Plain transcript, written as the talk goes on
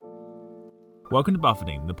Welcome to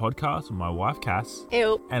Buffeting, the podcast where my wife Cass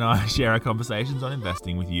and I share our conversations on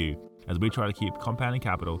investing with you as we try to keep compounding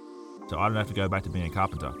capital so I don't have to go back to being a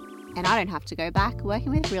carpenter. And I don't have to go back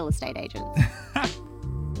working with real estate agents.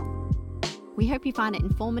 We hope you find it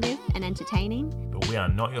informative and entertaining. But we are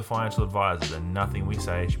not your financial advisors and nothing we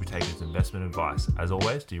say should be taken as investment advice. As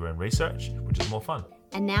always, do your own research, which is more fun.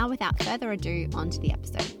 And now, without further ado, on to the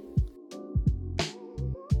episode.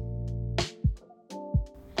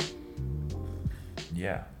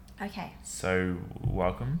 Yeah. Okay. So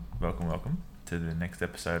welcome to the next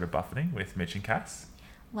episode of Buffeting with Mitch and Cass.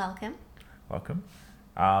 Welcome.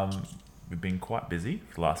 We've been quite busy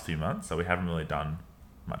for the last few months, so we haven't really done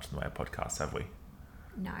much in the way of podcasts, have we?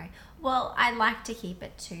 No. Well, I like to keep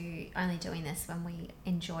it to only doing this when we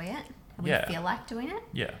enjoy it and we feel like doing it.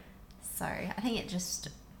 Yeah. So I think it just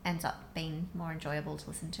ends up being more enjoyable to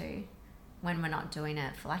listen to when we're not doing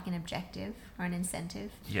it for like an objective or an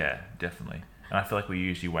incentive. Yeah, definitely. And I feel like we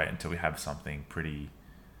usually wait until we have something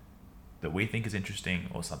that we think is interesting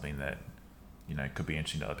or something that, you know, could be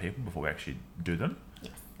interesting to other people before we actually do them.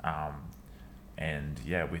 Yes. And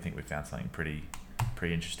yeah, we think we found something pretty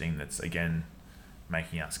interesting that's, again,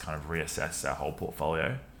 making us kind of reassess our whole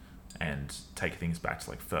portfolio and take things back to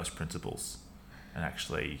like first principles and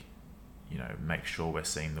actually, you know, make sure we're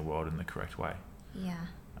seeing the world in the correct way. Yeah.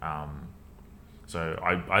 So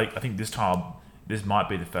I think this might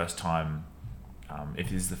be the first time, if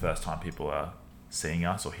this is the first time people are seeing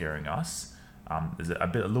us or hearing us, there's a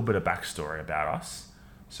little bit of backstory about us.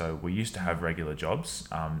 So we used to have regular jobs.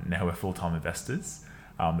 Now we're full-time investors.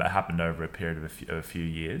 That happened over a period of a few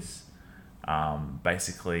years.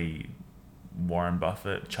 Basically, Warren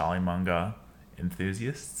Buffett, Charlie Munger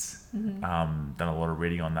enthusiasts. Done a lot of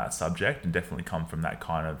reading on that subject and definitely come from that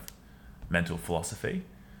kind of mental philosophy.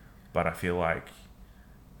 But I feel like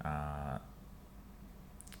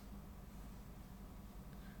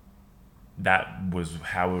that was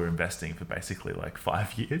how we were investing for basically like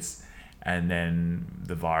 5 years. And then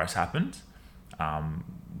the virus happened.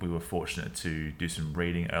 We were fortunate to do some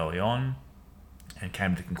reading early on and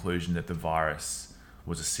came to the conclusion that the virus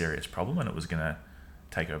was a serious problem and it was going to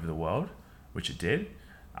take over the world, which it did.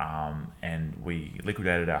 And we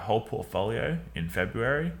liquidated our whole portfolio in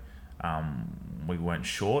February. We went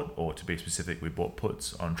short, or to be specific, we bought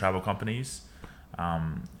puts on travel companies.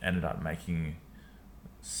 Ended up making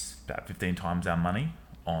about 15 times our money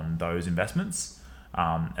on those investments.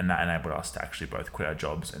 And that enabled us to actually both quit our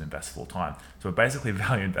jobs and invest full time. So we're basically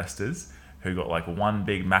value investors who got like one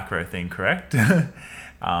big macro thing correct. And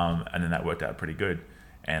then that worked out pretty good.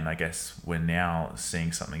 And I guess we're now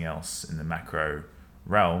seeing something else in the macro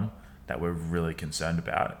realm that we're really concerned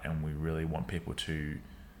about. And we really want people to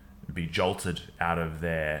be jolted out of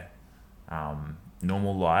their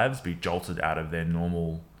normal lives, be jolted out of their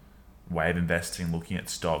normal way of investing, looking at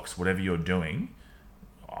stocks, whatever you're doing.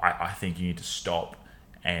 I think you need to stop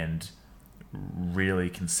and really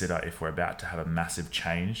consider if we're about to have a massive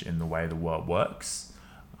change in the way the world works.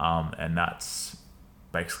 And that's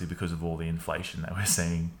basically because of all the inflation that we're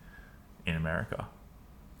seeing in America.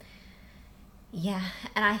 Yeah,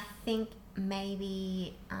 and I think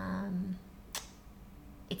maybe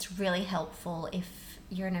it's really helpful if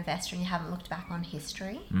you're an investor and you haven't looked back on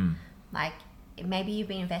history. Like maybe you've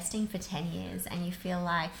been investing for 10 years and you feel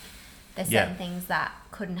like there's certain things that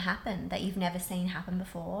couldn't happen that you've never seen happen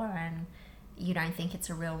before, and you don't think it's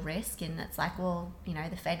a real risk. And it's like, well, you know,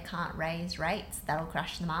 the Fed can't raise rates. That'll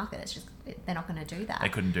crash the market. It's just, they're not going to do that. They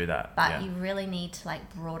couldn't do that. But you really need to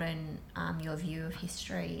like broaden your view of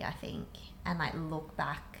history, I think, and like look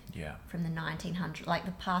back from the 1900s, like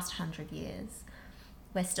the past 100 years.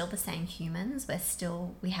 We're still the same humans.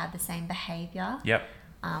 We have the same behavior. Yep.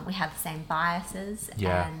 We have the same biases.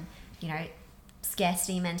 Yeah. And, you know,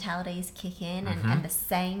 scarcity mentalities kick in, and the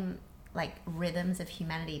same like rhythms of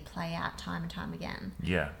humanity play out time and time again.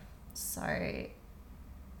 Yeah. So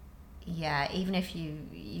yeah, even if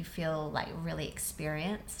you feel like really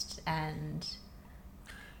experienced and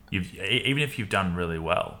even if you've done really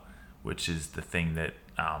well, which is the thing that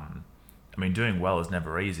doing well is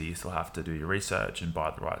never easy. You still have to do your research and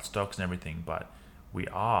buy the right stocks and everything, but we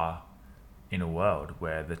are in a world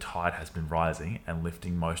where the tide has been rising and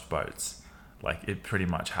lifting most boats. Like it pretty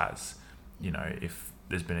much has. You know, if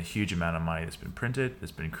there's been a huge amount of money that's been printed,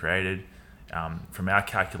 that's been created, from our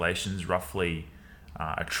calculations, roughly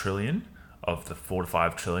 $1 trillion of the 4 to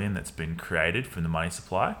 5 trillion that's been created from the money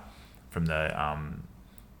supply, from the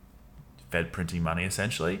Fed printing money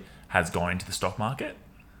essentially, has gone into the stock market.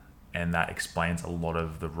 And that explains a lot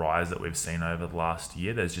of the rise that we've seen over the last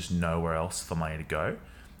year. There's just nowhere else for money to go.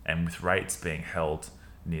 And with rates being held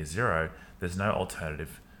near zero, there's no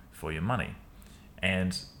alternative for your money.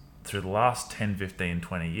 And through the last 10, 15,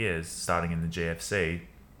 20 years, starting in the GFC,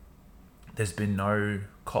 there's been no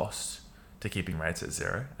cost to keeping rates at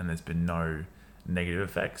zero, and there's been no negative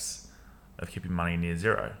effects of keeping money near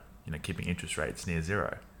zero, keeping interest rates near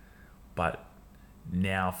zero. But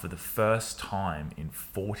now, for the first time in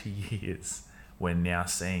 40 years, we're now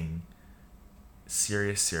seeing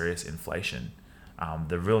serious inflation.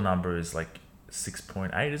 The real number is like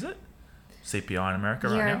 6.8, is it? CPI in America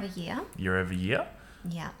right now? Year over year.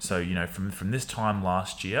 Yeah. So, from this time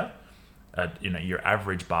last year, your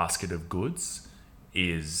average basket of goods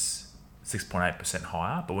is 6.8%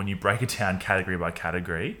 higher. But when you break it down category by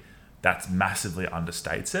category, that's massively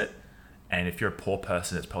understates it. And if you're a poor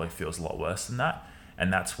person, it probably feels a lot worse than that.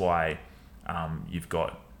 And that's why you've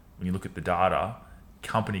got, when you look at the data,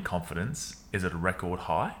 company confidence is at a record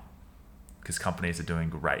high because companies are doing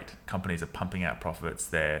great. Companies are pumping out profits.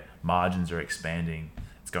 Their margins are expanding.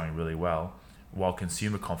 It's going really well. While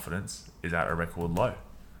consumer confidence is at a record low.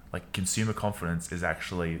 Like, consumer confidence is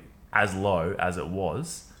actually as low as it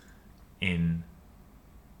was in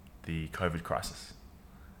the COVID crisis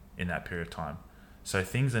in that period of time. So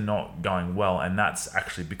things are not going well, and that's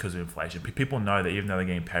actually because of inflation. People know that even though they're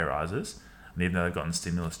getting pay rises, and even though they've gotten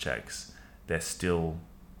stimulus checks, they're still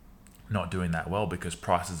not doing that well because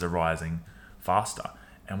prices are rising faster.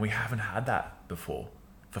 And we haven't had that before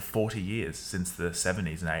for 40 years, since the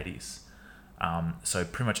 70s and 80s. So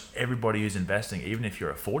pretty much everybody who's investing, even if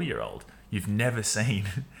you're a 40-year-old, you've never seen,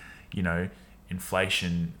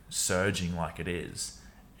 inflation surging like it is.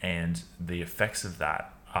 And the effects of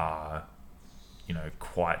that are,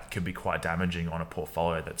 could be quite damaging on a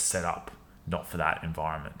portfolio that's set up not for that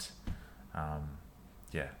environment.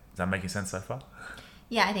 Is that making sense so far?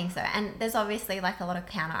 Yeah, I think so. And there's obviously like a lot of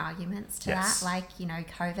counter arguments to Yes. that. Like,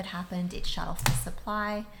 COVID happened, it shut off the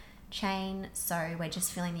supply chain. So we're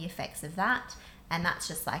just feeling the effects of that. And that's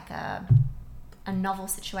just like a novel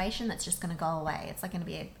situation that's just going to go away. It's like going to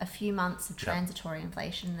be a few months of transitory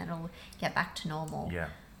inflation, then it'll get back to normal. Yeah.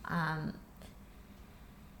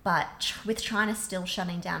 But with China still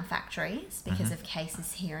shutting down factories because of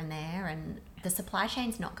cases here and there, and the supply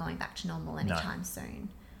chain's not going back to normal anytime soon.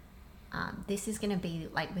 This is going to be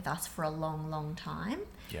like with us for a long time.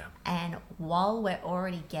 Yeah. And while we're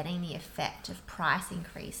already getting the effect of price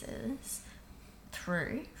increases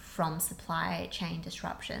from supply chain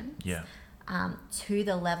disruptions, to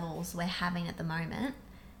the levels we're having at the moment,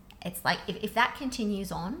 it's like if that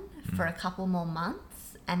continues on for a couple more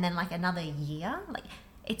months and then like another year, like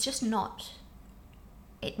it's just not.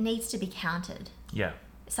 It needs to be countered. Yeah.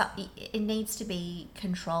 So it needs to be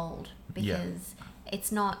controlled because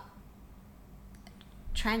it's not.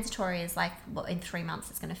 Transitory is like, well, in 3 months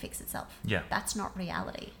it's going to fix itself. Yeah. That's not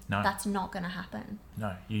reality. No. That's not going to happen.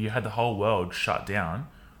 No. You had the whole world shut down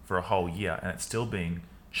for a whole year, and it's still being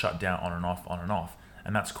shut down on and off.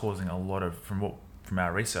 And that's causing a lot of, from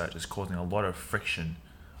our research, is causing a lot of friction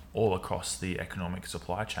all across the economic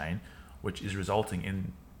supply chain, which is resulting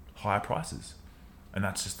in higher prices. And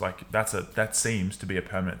that's just like, that seems to be a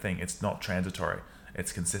permanent thing. It's not transitory.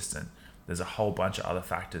 It's consistent. There's a whole bunch of other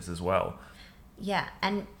factors as well. Yeah,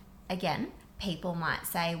 and again, people might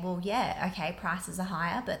say, well, yeah, okay, prices are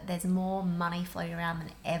higher, but there's more money floating around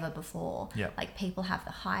than ever before. Yep. Like, people have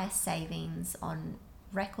the highest savings on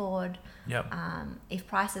record. Yep. If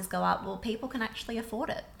prices go up, well, people can actually afford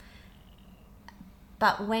it.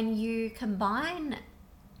 But when you combine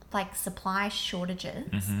like supply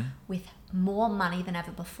shortages with more money than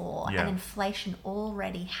ever before and inflation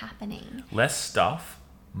already happening. Less stuff.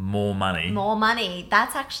 More money.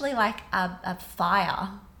 That's actually like a fire.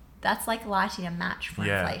 That's like lighting a match for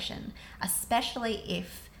inflation, especially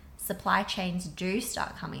if supply chains do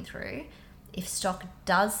start coming through. If stock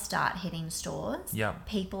does start hitting stores,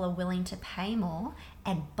 people are willing to pay more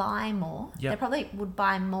and buy more. They probably would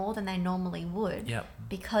buy more than they normally would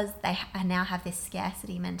because they now have this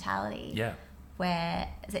scarcity mentality where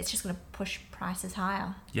it's just going to push prices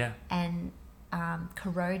higher and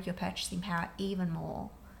corrode your purchasing power even more.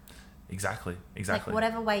 Exactly. Like,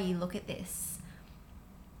 whatever way you look at this,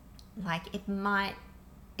 like, it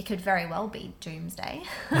could very well be doomsday.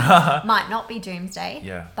 Might not be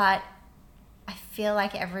doomsday. But I feel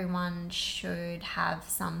like everyone should have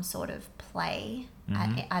some sort of play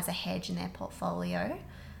as a hedge in their portfolio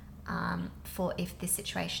for if this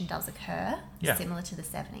situation does occur, similar to the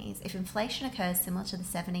 70s. If inflation occurs similar to the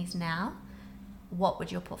 70s now, what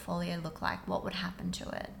would your portfolio look like? What would happen to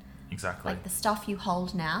it? Exactly. Like, the stuff you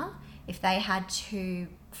hold now, if they had to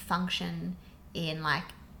function in like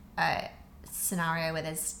a scenario where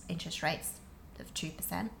there's interest rates of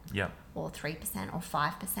 2%, Yeah. or 3%, or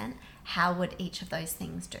 5%, how would each of those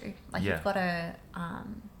things do? Like, Yeah. you've got to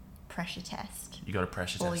pressure test You got to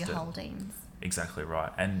pressure all test your it. holdings. Exactly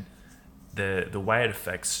right. And the way it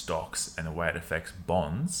affects stocks and the way it affects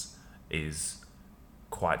bonds is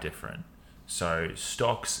quite different. So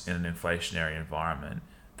stocks in an inflationary environment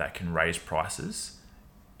that can raise prices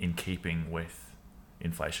in keeping with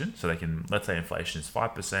inflation. So they can, let's say inflation is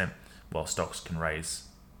 5%, well, stocks can raise,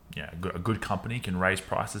 a good company can raise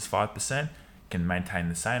prices 5%, can maintain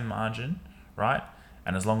the same margin, right?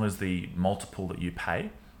 And as long as the multiple that you pay,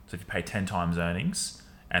 so if you pay 10 times earnings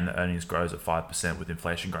and the earnings grows at 5% with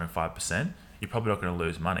inflation growing 5%, you're probably not going to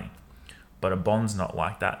lose money. But a bond's not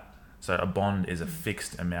like that. So a bond is a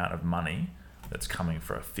fixed amount of money that's coming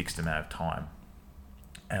for a fixed amount of time.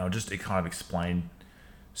 And I'll just kind of explain.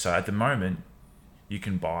 So at the moment, you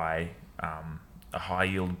can buy a high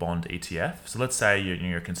yield bond ETF. So let's say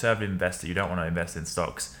you're a conservative investor, you don't want to invest in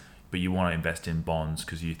stocks, but you want to invest in bonds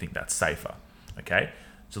because you think that's safer. Okay.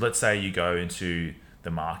 So let's say you go into the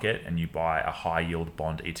market and you buy a high yield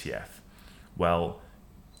bond ETF. Well,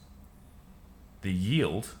 the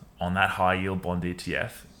yield on that high yield bond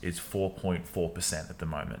ETF is 4.4% at the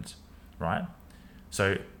moment, right?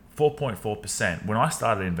 So 4.4%, when I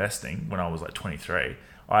started investing, when I was like 23,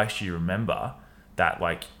 I actually remember that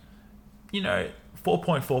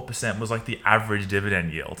 4.4% was like the average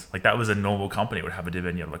dividend yield. Like that was a normal company would have a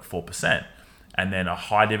dividend yield of like 4%. And then a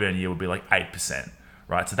high dividend yield would be like 8%,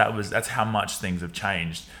 right? So that's how much things have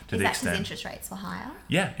changed to the extent. Is that because interest rates were higher?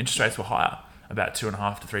 Yeah, interest rates were higher, about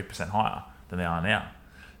 2.5% to 3% higher than they are now.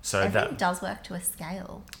 So everything does work to a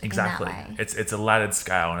scale. Exactly. In that way. It's a laddered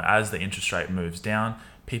scale, and as the interest rate moves down,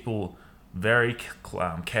 people very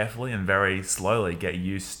carefully and very slowly get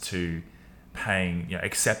used to paying,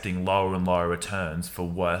 accepting lower and lower returns for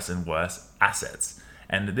worse and worse assets.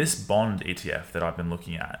 And this bond ETF that I've been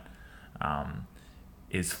looking at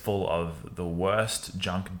is full of the worst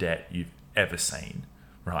junk debt you've ever seen.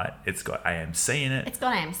 Right? It's got AMC in it. It's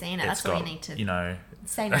got AMC in it. That's all you need to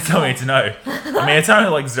say. That's all you need to know. I mean, it's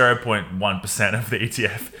only like 0.1% of the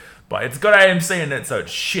ETF, but it's got AMC in it, so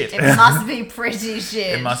it's shit. It must be pretty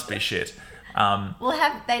shit. It must be shit.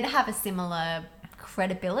 They'd have a similar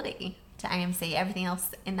credibility to AMC, everything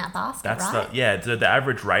else in that basket, right? The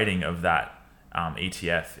average rating of that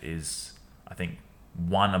ETF is, I think,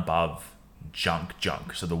 one above junk,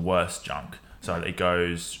 so the worst junk. So it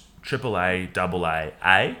goes AAA, AA,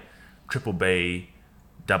 A, triple B,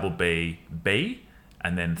 double B, B,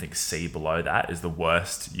 and then I think C below that is the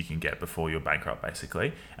worst you can get before you're bankrupt,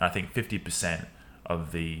 basically. And I think 50%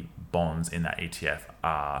 of the bonds in that ETF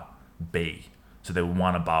are B. So they're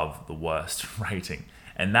one above the worst rating.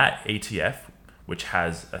 And that ETF, which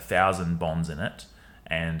has 1,000 bonds in it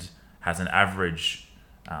and has an average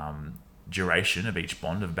duration of each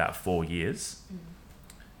bond of about 4 years,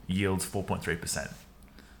 yields 4.3%.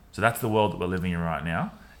 So that's the world that we're living in right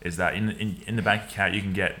now, is that in the bank account, you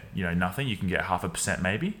can get, nothing. You can get 0.5%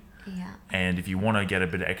 maybe. Yeah. And if you want to get a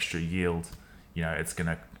bit of extra yield, it's going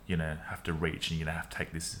to, have to reach, and you're going to have to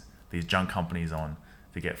take these junk companies on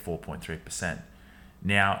to get 4.3%.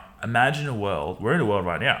 Now, imagine we're in a world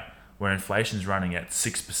right now where inflation's running at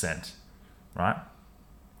 6%, right?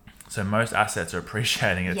 So most assets are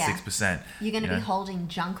appreciating at 6%. You're going to be holding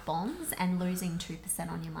junk bonds and losing 2%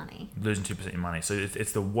 on your money. Losing 2% of your money. So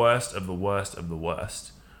it's the worst of the worst of the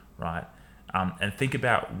worst, right? And think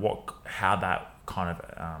about how that kind of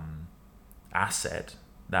asset,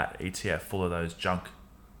 that ETF full of those junk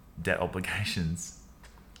debt obligations,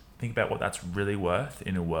 think about what that's really worth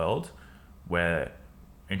in a world where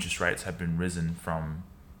interest rates have been risen from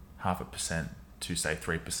 0.5% to say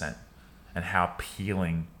 3%, and how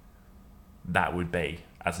appealing that would be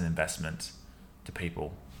as an investment to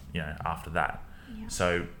people, after that. Yeah.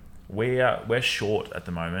 So we're short at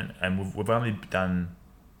the moment, and we've only done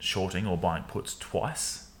shorting or buying puts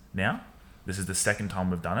twice now. This is the second time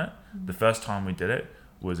we've done it. The first time we did it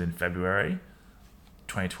was in February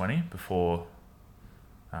 2020, before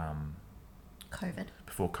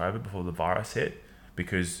COVID, before the virus hit,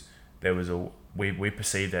 because there was we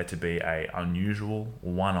perceived there to be a unusual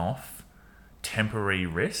one-off temporary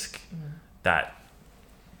risk that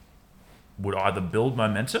would either build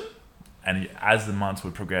momentum, and as the months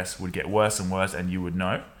would progress would get worse and worse, and you would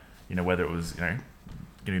know whether it was going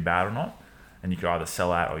to be bad or not, and you could either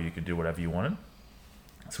sell out or you could do whatever you wanted.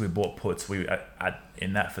 So we bought puts. For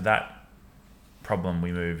that problem,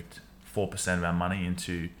 we moved 4% of our money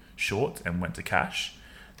into short and went to cash.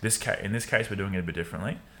 In this case, we're doing it a bit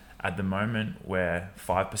differently. At the moment, where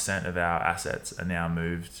 5% of our assets are now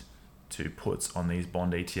moved to puts on these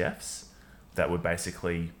bond ETFs that would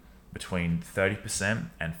basically between 30%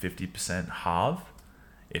 and 50% halve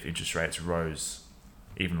if interest rates rose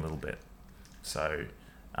even a little bit. So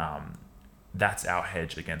that's our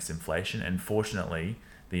hedge against inflation. And fortunately,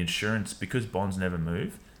 the insurance, because bonds never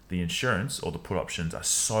move, the insurance or the put options are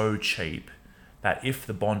so cheap that if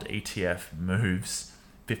the bond ETF moves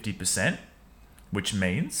 50%, which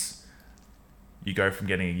means you go from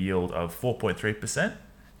getting a yield of 4.3%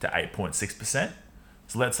 to 8.6%.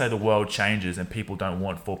 So let's say the world changes and people don't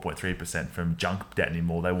want 4.3% from junk debt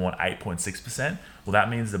anymore. They want 8.6%. Well, that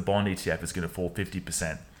means the bond ETF is going to fall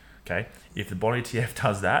 50%. Okay. If the bond ETF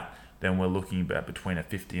does that, then we're looking at between a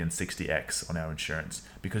 50 and 60x on our insurance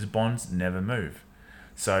because bonds never move.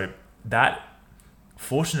 So that,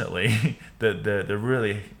 fortunately, the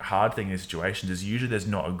really hard thing in situations is usually there's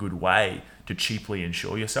not a good way to cheaply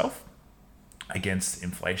insure yourself against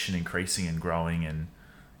inflation increasing and growing and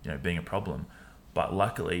being a problem. But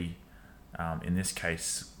luckily, in this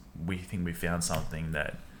case, we think we found something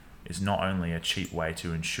that is not only a cheap way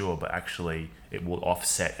to insure, but actually it will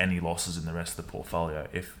offset any losses in the rest of the portfolio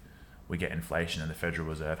if we get inflation and the Federal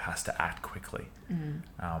Reserve has to act quickly.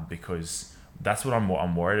 Because that's what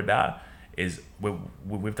I'm worried about. Is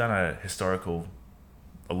we've done a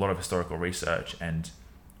lot of historical research, and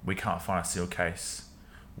we can't find a single case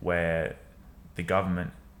where the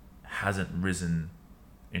government hasn't risen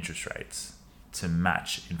interest rates to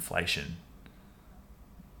match inflation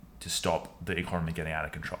to stop the economy getting out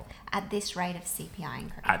of control. At this rate of CPI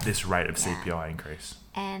increase. CPI increase.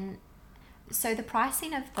 And so the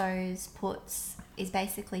pricing of those puts is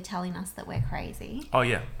basically telling us that we're crazy. Oh,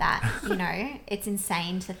 yeah. That, it's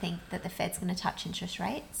insane to think that the Fed's going to touch interest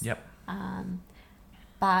rates. Yep.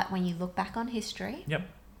 But when you look back on history. Yep.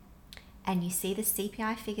 And you see the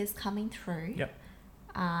CPI figures coming through. Yep.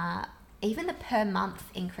 Even the per month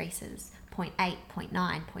increases, 0.8, 0.9,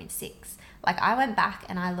 0.6. Like I went back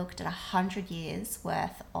and I looked at 100 years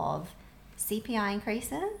worth of CPI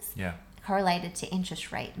increases. Yeah. Correlated to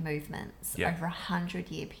interest rate movements over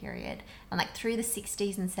 100-year period. And like through the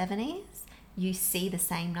 60s and 70s, you see the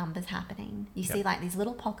same numbers happening. You see like these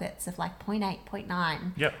little pockets of like 0.8,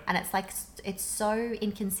 0.9. Yep. And it's like, it's so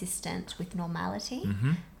inconsistent with normality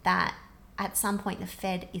that at some point the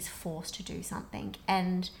Fed is forced to do something.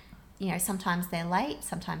 And, sometimes they're late,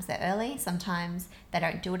 sometimes they're early, sometimes they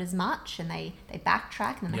don't do it as much and they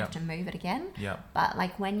backtrack and then they have to move it again. Yep. But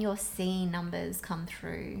like when you're seeing numbers come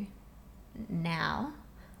through now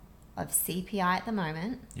of CPI at the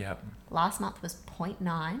moment. Yep. Last month was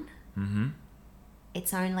 0.9.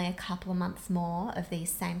 It's only a couple of months more of these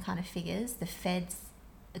same kind of figures. The Fed's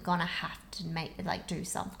gonna have to do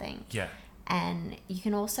something. Yeah. And you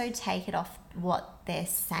can also take it off what they're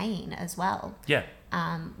saying as well. Yeah.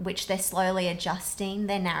 Which they're slowly adjusting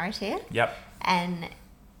their narrative. Yep. And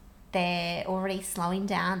they're already slowing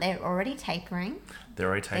down. They're already tapering.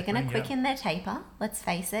 They're going to quicken their taper. Let's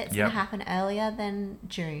face it. It's going to happen earlier than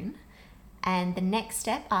June. And the next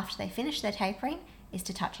step after they finish their tapering is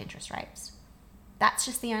to touch interest rates. That's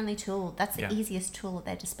just the only tool. That's the easiest tool at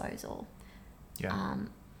their disposal. Yeah.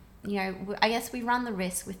 I guess we run the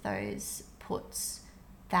risk with those puts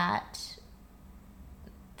that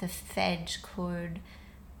the Fed could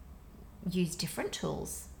use different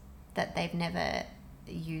tools that they've never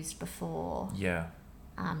used before. Yeah.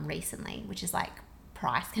 Recently, which is like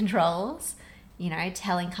price controls,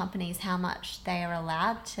 telling companies how much they are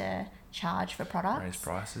allowed to charge for products. Raise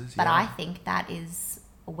prices. But I think that is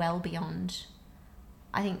well beyond.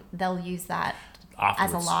 I think they'll use that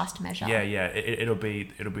afterwards as a last measure. Yeah. It'll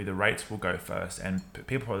be the rates will go first, and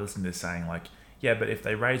people probably listen to this saying like, yeah, but if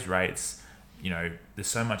they raise rates, there's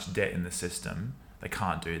so much debt in the system, they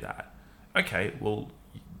can't do that. Okay, well,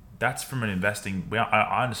 that's from an investing.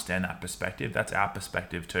 I understand that perspective. That's our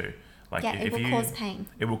perspective too. Like, it will cause pain.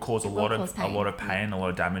 It will cause a lot of pain, a lot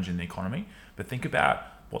of damage in the economy. But think about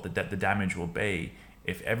what the damage will be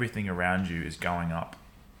if everything around you is going up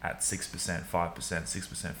at 6%, 5%,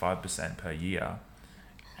 6%, 5% per year,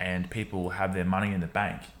 and people have their money in the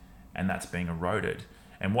bank, and that's being eroded.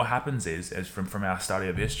 And what happens is, as from our study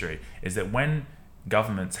of history, is that when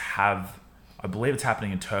governments have, I believe it's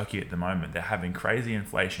happening in Turkey at the moment, they're having crazy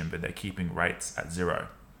inflation, but they're keeping rates at zero.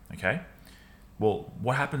 Okay? Well,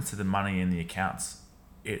 what happens to the money in the accounts?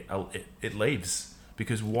 It leaves.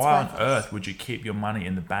 Because why on earth would you keep your money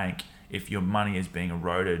in the bank if your money is being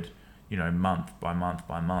eroded, month by month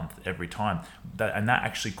by month every time? And that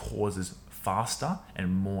actually causes faster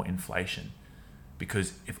and more inflation.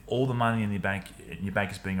 Because if all the money in your bank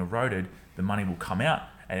is being eroded, the money will come out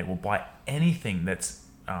and it will buy anything that's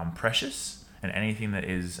precious and anything that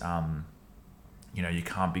is, you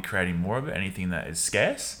can't be creating more of it, anything that is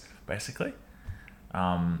scarce, basically.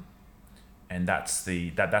 and that's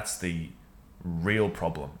the real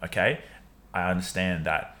problem. Okay, I understand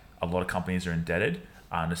that a lot of companies are indebted.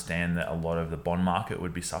 I understand that a lot of the bond market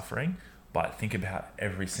would be suffering, but think about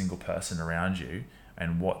every single person around you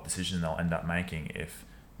and what decision they'll end up making if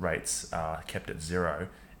rates are kept at zero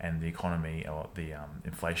and the economy or the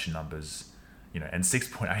inflation numbers, and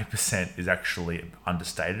 6.8% is actually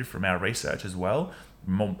understated from our research as well.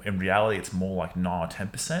 In reality, it's more like 9 or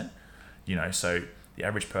 10%, so the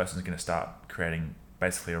average person is going to start creating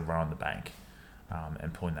basically a run on the bank.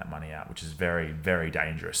 And pulling that money out, which is very, very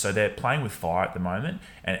dangerous. So they're playing with fire at the moment,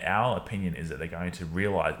 and our opinion is that they're going to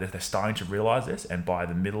realize that they're starting to realize this, and by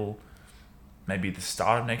the middle, maybe the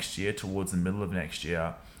start of next year, towards the middle of next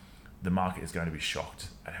year, the market is going to be shocked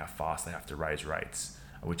at how fast they have to raise rates,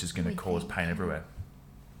 which is going to cause pain everywhere.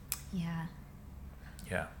 Yeah.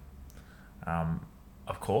 Yeah.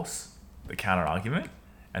 Of course, the counter argument,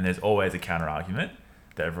 and there's always a counter argument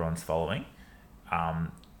that everyone's following,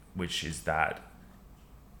 which is that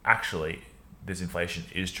actually this inflation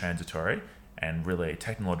is transitory, and really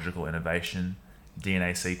technological innovation,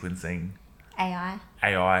 DNA sequencing, AI.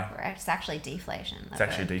 It's actually deflation. It's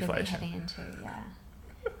actually deflation. Heading into,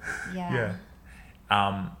 yeah.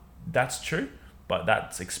 That's true, but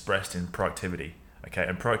that's expressed in productivity. Okay,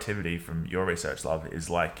 and productivity from your research, love, is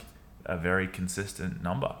like a very consistent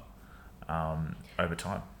number over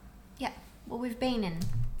time. Yeah. Well, we've been in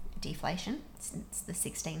deflation since the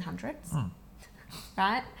 1600s.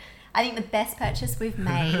 Right? I think the best purchase we've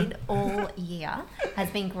made all year has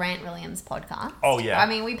been Grant Williams' podcast. Oh, yeah. I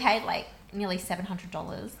mean, we paid like nearly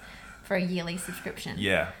 $700 for a yearly subscription.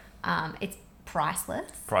 Yeah. It's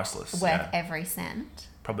priceless. Worth every cent.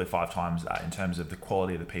 Probably 5 times that in terms of the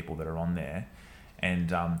quality of the people that are on there.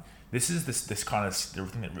 And this is this kind of the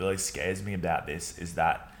thing that really scares me about this is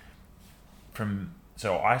that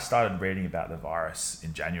so I started reading about the virus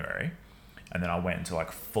in January, and then I went into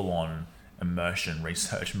like full on immersion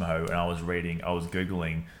research mode, and I was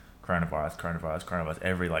Googling coronavirus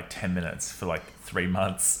every like 10 minutes for like 3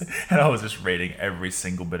 months. And I was just reading every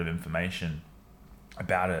single bit of information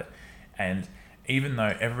about it. And even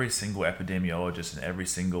though every single epidemiologist and every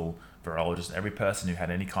single virologist and every person who had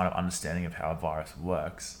any kind of understanding of how a virus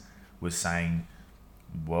works was saying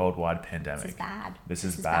worldwide pandemic. This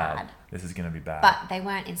is bad. This is going to be bad. But they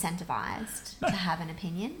weren't incentivized to have an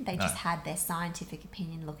opinion. They just had their scientific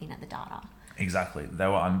opinion looking at the data. Exactly. They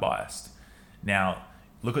were unbiased. Now,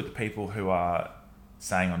 look at the people who are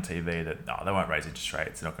saying on TV that, no, they won't raise interest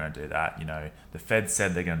rates. They're not going to do that. The Fed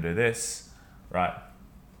said they're going to do this, right?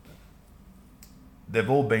 They've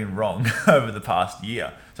all been wrong over the past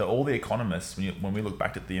year. So all the economists, when we look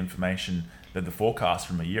back at the information, the forecast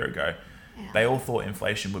from a year ago, they all thought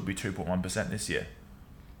inflation would be 2.1% this year.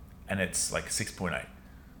 And it's like 6.8.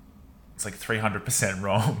 It's like 300%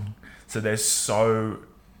 wrong. So they're so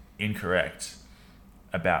incorrect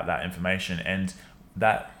about that information. And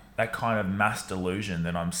that kind of mass delusion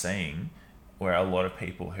that I'm seeing, where a lot of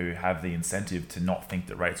people who have the incentive to not think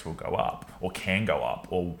that rates will go up or can go up,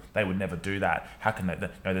 or they would never do that. How can they?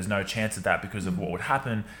 There's no chance of that because of what would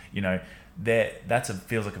happen.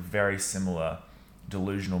 Feels like a very similar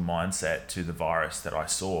delusional mindset to the virus that I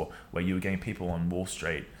saw, where you were getting people on Wall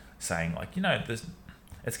Street saying like,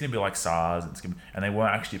 it's going to be like SARS, and they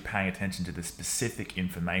weren't actually paying attention to the specific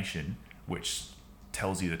information which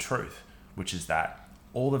tells you the truth, which is that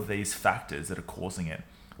all of these factors that are causing it,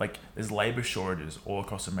 like there's labor shortages all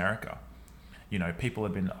across America. People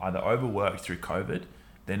have been either overworked through COVID,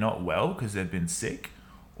 they're not well because they've been sick,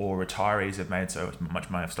 or retirees have made so much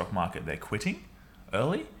money off the stock market they're quitting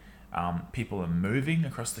early. People are moving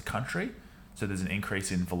across the country, so there's an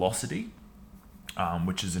increase in velocity,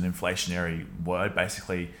 which is an inflationary word.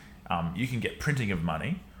 Basically, you can get printing of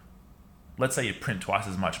money. Let's say you print twice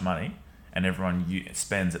as much money and everyone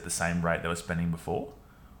spends at the same rate they were spending before,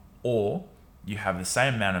 or you have the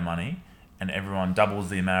same amount of money and everyone doubles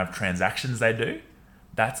the amount of transactions they do.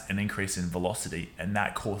 That's an increase in velocity, and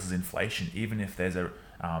that causes inflation, even if there's a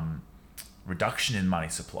reduction in money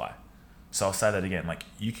supply. So I'll say that again, like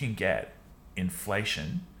you can get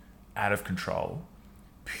inflation out of control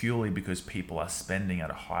purely because people are spending at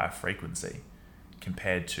a higher frequency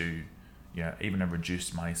compared to, even a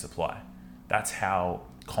reduced money supply. That's how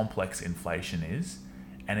complex inflation is.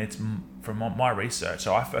 And it's from my research.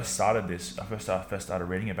 So I first started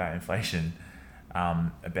reading about inflation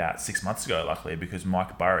about 6 months ago, luckily, because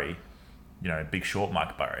Mike Burry, Big Short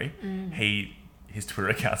Mike Burry, his Twitter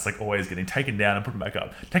account's like always getting taken down and put back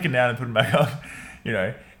up,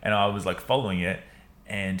 and I was like following it,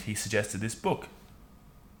 and he suggested this book,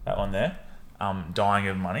 that one there, Dying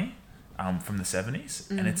of Money, from the 70s,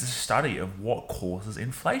 and it's a study of what causes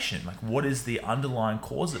inflation. Like, what is the underlying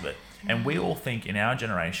cause of it? And we all think in our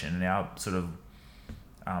generation, in our sort of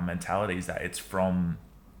mentalities, that it's from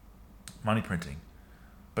money printing,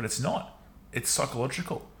 but it's not. It's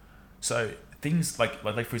psychological. So things like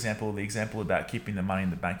for example, the example about keeping the money in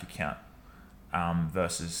the bank account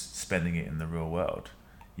versus spending it in the real world.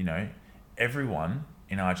 You know, everyone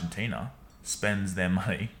in Argentina spends their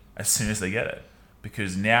money as soon as they get it,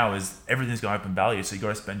 because now everything's got open value, so you got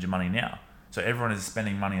to spend your money now. So everyone is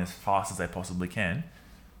spending money as fast as they possibly can.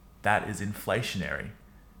 That is inflationary.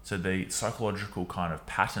 So the psychological kind of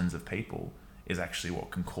patterns of people is actually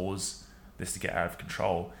what can cause this to get out of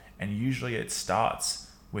control. And usually it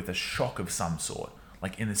starts with a shock of some sort.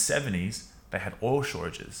 Like in the 70s, they had oil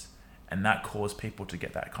shortages, and that caused people to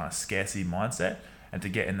get that kind of scarcity mindset and to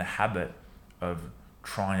get in the habit of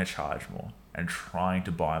trying to charge more and trying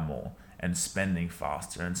to buy more and spending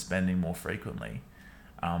faster and spending more frequently.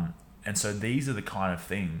 And so these are the kind of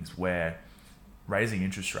things where raising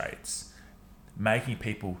interest rates, making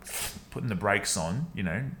people putting the brakes on, you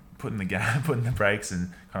know, putting the brakes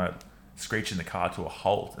and kind of screeching the car to a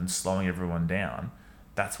halt and slowing everyone down.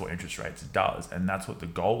 That's what interest rates does, and that's what the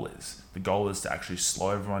goal is. The goal is to actually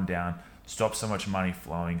slow everyone down, stop so much money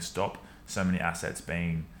flowing, stop so many assets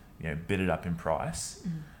being, you know, bidded up in price.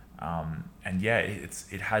 And yeah,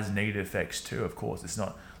 it has negative effects too. Of course, it's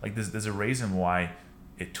not like there's a reason why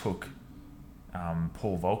it took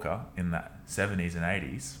Paul Volcker in that 70s and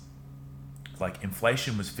 80s. Like,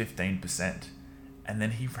 inflation was 15%, and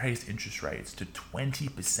then he raised interest rates to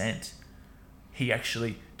 20%. He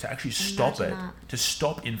actually, to actually stop it, to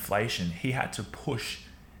stop inflation, he had to push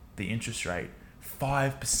the interest rate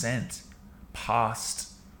 5%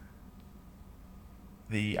 past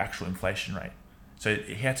the actual inflation rate. So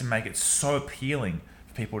he had to make it so appealing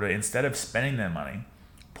for people to, instead of spending their money,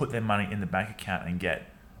 put their money in the bank account and get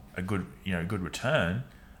a good return.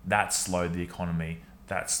 That slowed the economy.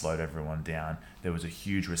 That slowed everyone down. There was a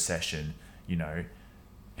huge recession, you know,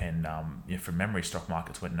 and from memory, stock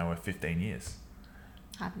markets went nowhere 15 years.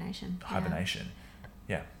 Hibernation.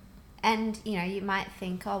 Yeah. And, you know, you might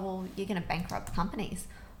think, oh, well, you're going to bankrupt companies.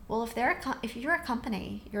 Well, if you're a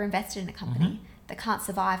company, you're invested in a company that can't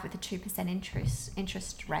survive with a 2%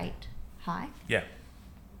 interest rate hike. Yeah.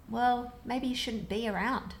 Well, maybe you shouldn't be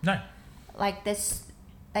around. No. Like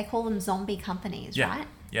they call them zombie companies, right?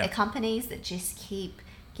 Yeah. They're companies that just keep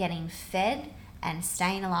getting fed and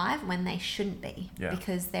staying alive when they shouldn't be,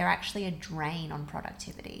 because they're actually a drain on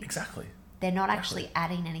productivity. Exactly. They're not actually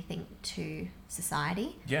adding anything to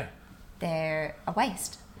society. Yeah. They're a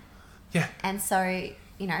waste. Yeah. And so,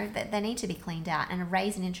 you know, they need to be cleaned out, and a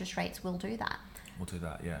raise in interest rates will do that. We'll do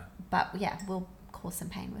that, yeah. But yeah, we'll cause some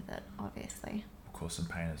pain with it, obviously. We'll cause some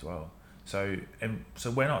pain as well. So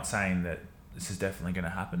we're not saying that this is definitely going to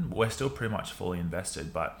happen. We're still pretty much fully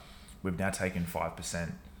invested, but we've now taken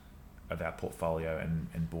 5% of our portfolio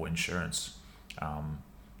and bought insurance,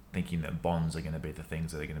 thinking that bonds are going to be the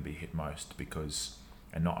things that are going to be hit most,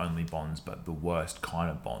 and not only bonds, but the worst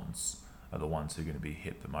kind of bonds are the ones who are going to be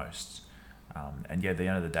hit the most. And yeah, at the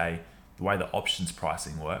end of the day, the way the options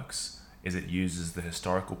pricing works is it uses the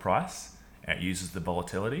historical price, and it uses the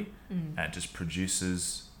volatility, and it just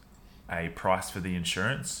produces a price for the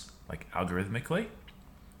insurance, like algorithmically,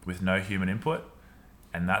 with no human input.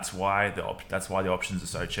 And that's why the options are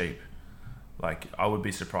so cheap. Like, I would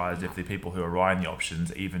be surprised if the people who are writing the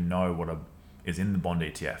options even know what is in the bond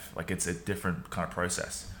ETF. Like, it's a different kind of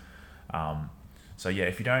process. So yeah,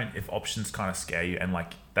 if options kind of scare you, and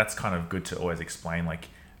like, that's kind of good to always explain, like,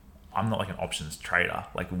 I'm not like an options trader.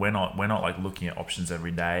 Like, we're not like looking at options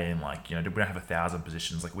every day and like, you know, we don't have 1,000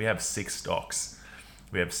 positions. Like, we have 6 stocks.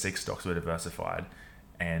 We're diversified,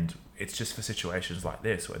 and it's just for situations like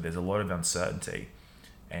this where there's a lot of uncertainty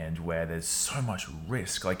and where there's so much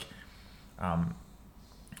risk. Like, I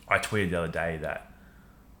tweeted the other day that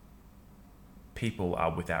people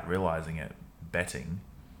are, without realizing it, betting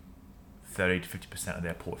 30 to 50% of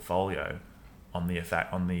their portfolio on the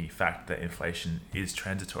fact that inflation is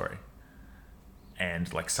transitory.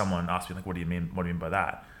 And like, someone asked me, like, what do you mean by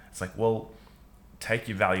that? It's like, well, take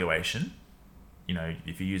your valuation, you know,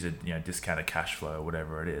 if you use a, you know, discounted cash flow or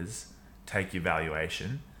whatever it is, take your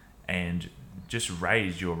valuation and just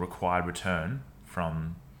raise your required return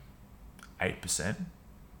from 8%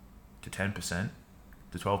 to 10%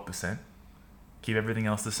 to 12%. Keep everything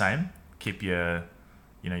else the same. Keep your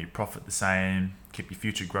profit the same. Keep your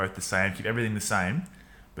future growth the same. Keep everything the same,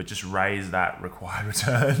 but just raise that required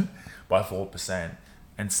return by 4%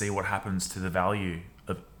 and see what happens to the value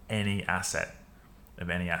of any asset.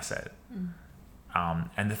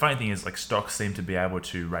 And the funny thing is, like, stocks seem to be able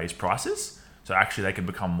to raise prices. So actually they can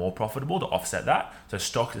become more profitable to offset that. So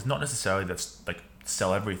stocks is not necessarily that's like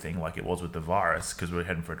sell everything like it was with the virus because we're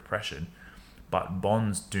heading for a depression. But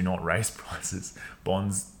bonds do not raise prices.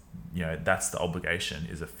 Bonds, that's the obligation,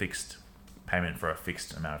 is a fixed payment for a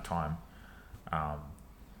fixed amount of time.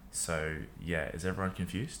 So yeah, is everyone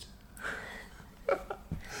confused?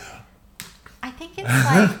 I think it's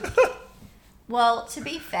like, well, to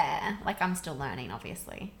be fair, like I'm still learning,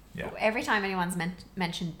 obviously. Yeah. Every time anyone's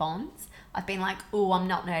mentioned bonds, I've been like, oh, I'm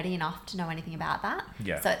not nerdy enough to know anything about that.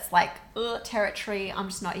 Yeah. So it's like, territory, I'm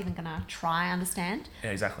just not even going to try understand.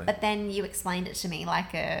 Yeah, exactly. But then you explained it to me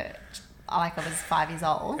like I was 5 years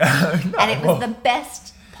old. And it was the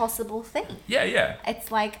best possible thing. Yeah, yeah.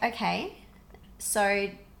 It's like, okay, so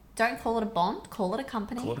don't call it a bond, call it a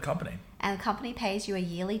company. Call it a company. And the company pays you a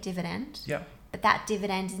yearly dividend. Yeah. But that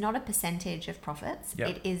dividend is not a percentage of profits. Yep.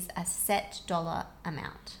 It is a set dollar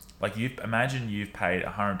amount. Like imagine you've paid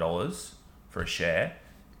 $100 for a share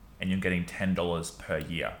and you're getting $10 per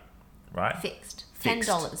year, right? Fixed. Fixed.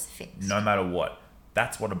 $10 fixed. No matter what.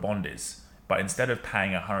 That's what a bond is. But instead of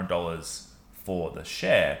paying $100 for the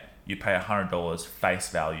share, you pay $100 face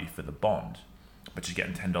value for the bond. But you're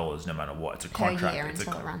getting $10 no matter what. It's a contract. Per year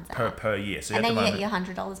until it runs out. Per year. So and then you get your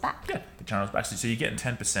 $100 back. Yeah, the $100 back. So you're getting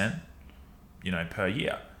 10%, per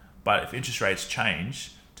year. But if interest rates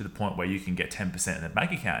change to the point where you can get 10% in the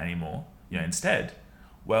bank account anymore, instead,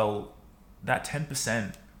 well, that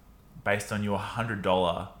 10% based on your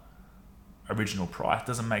 $100 original price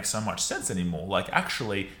doesn't make so much sense anymore. Like,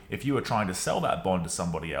 actually, if you were trying to sell that bond to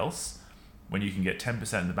somebody else, when you can get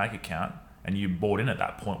 10% in the bank account and you bought in at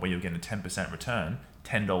that point where you're getting a 10% return,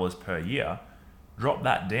 $10 per year, drop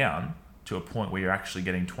that down to a point where you're actually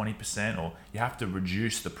getting 20%, or you have to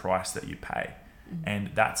reduce the price that you pay.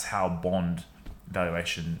 And that's how bond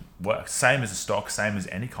valuation works. Same as a stock, same as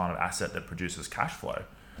any kind of asset that produces cash flow.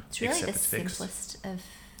 It's really except the it's fixed. simplest of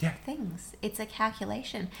Yeah. things. It's a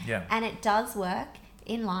calculation. Yeah. And it does work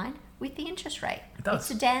in line with the interest rate. It does.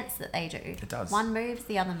 It's a dance that they do. It does. One moves,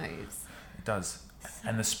 the other moves. It does.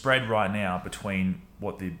 And the spread right now between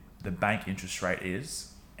what the bank interest rate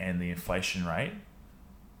is and the inflation rate,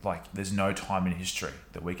 like, there's no time in history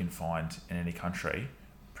that we can find in any country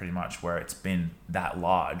pretty much where it's been that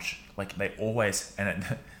large. Like, they always,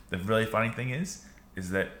 the really funny thing is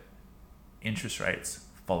that interest rates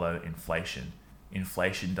follow inflation.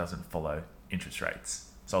 Inflation doesn't follow interest rates.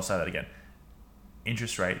 So I'll say that again.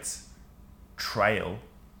 Interest rates trail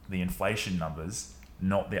the inflation numbers,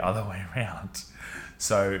 not the other way around.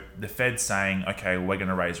 So the Fed's saying, okay, we're going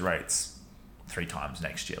to raise rates 3 times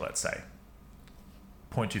next year, let's say.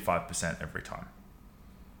 0.25% every time.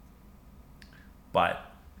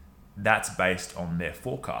 But that's based on their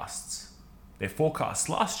forecasts. Their forecasts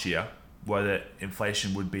last year were that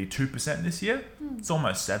inflation would be 2% this year. It's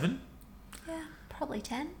almost 7%. Yeah, probably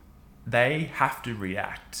 10. They have to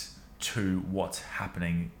react to what's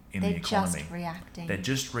happening in the economy. They're just reacting. They're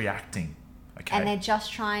just reacting. Okay. And they're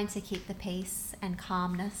just trying to keep the peace and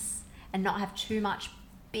calmness and not have too much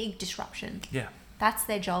big disruption. Yeah. That's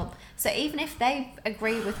their job. So even if they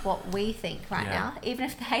agree with what we think right now, even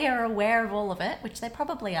if they are aware of all of it, which they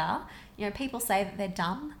probably are, people say that they're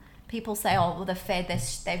dumb. People say, oh, well, the Fed,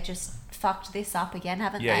 they've just fucked this up again,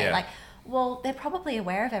 haven't they? Yeah. Like, well, they're probably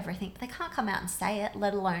aware of everything, but they can't come out and say it,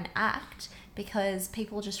 let alone act, because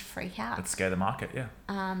people just freak out. Let's scare the market, yeah.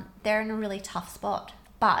 They're in a really tough spot.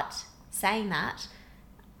 But saying that,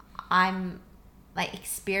 I'm like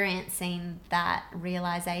experiencing that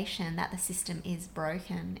realization that the system is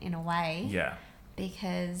broken in a way. Yeah.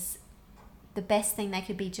 Because the best thing they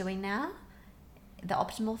could be doing now, the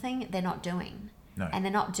optimal thing, they're not doing. No. And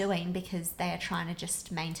they're not doing because they are trying to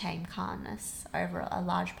just maintain calmness over a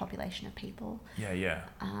large population of people. Yeah.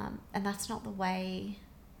 And that's not the way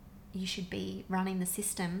you should be running the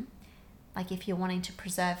system. Like, if you're wanting to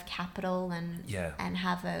preserve capital and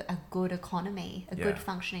have a good economy, a good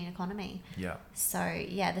functioning economy. Yeah. So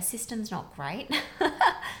the system's not great.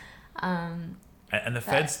 And the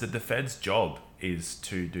Fed's job is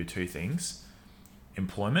to do 2 things: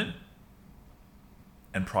 employment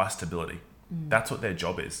and price stability. That's what their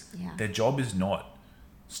job is. Yeah. Their job is not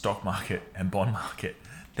stock market and bond market.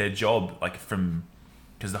 Their job,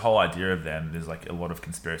 because the whole idea of them, there's like a lot of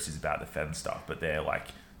conspiracies about the Fed and stuff, but they're like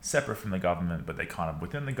separate from the government, but they're kind of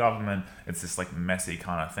within the government. It's this like messy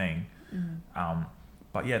kind of thing.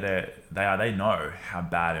 But yeah, they know how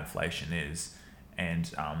bad inflation is.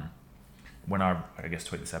 And when I guess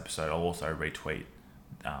tweet this episode, I'll also retweet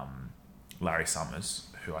Larry Summers,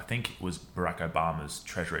 who I think was Barack Obama's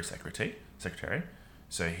Treasury Secretary.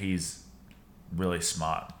 So he's really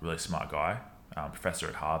smart guy. professor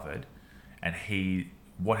at Harvard, and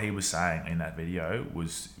what he was saying in that video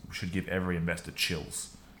should give every investor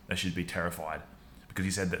chills. They should be terrified, because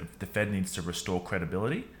he said that the Fed needs to restore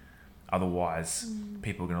credibility. Otherwise,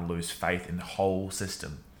 people are going to lose faith in the whole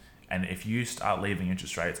system. And if you start leaving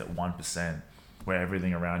interest rates at 1%, where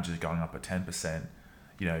everything around you is going up at 10%,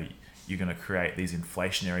 you're going to create these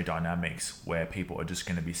inflationary dynamics where people are just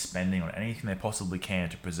going to be spending on anything they possibly can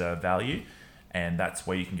to preserve value. And that's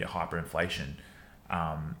where you can get hyperinflation.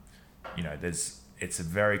 It's a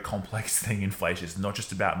very complex thing, inflation. It's not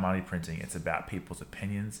just about money printing. It's about people's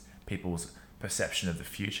opinions, people's perception of the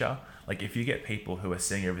future. Like, if you get people who are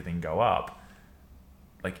seeing everything go up,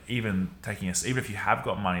 like even if you have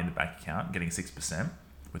got money in the bank account, getting 6%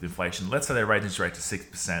 with inflation, let's say they raise interest rate to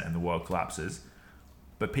 6% and the world collapses,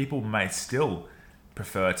 but people may still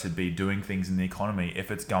prefer to be doing things in the economy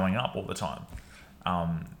if it's going up all the time.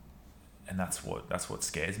 And that's what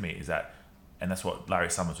scares me, and that's what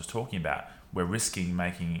Larry Summers was talking about. We're risking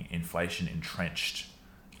making inflation entrenched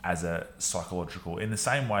as a psychological, in the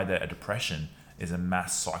same way that a depression is a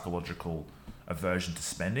mass psychological aversion to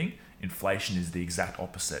spending. Inflation is the exact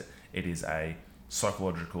opposite. It is a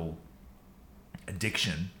psychological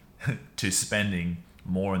addiction to spending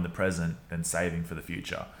more in the present than saving for the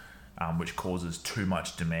future, which causes too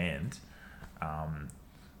much demand,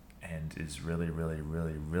 and is really, really,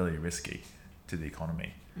 really, really risky to the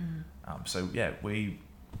economy. We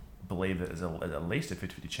believe that there's at least a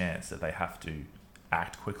 50-50 chance that they have to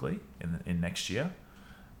act quickly in next year.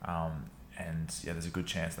 There's a good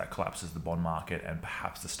chance that collapses the bond market and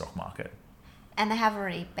perhaps the stock market. And they have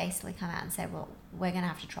already basically come out and said, well, we're going to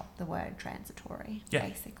have to drop the word transitory,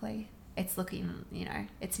 basically. It's looking,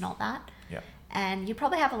 it's not that. Yeah. And you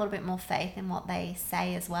probably have a little bit more faith in what they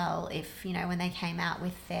say as well, if, when they came out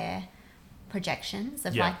with their projections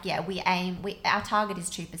of our target is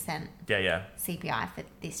 2% CPI for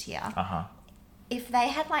this year. If they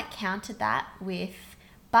had countered that with,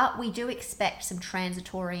 but we do expect some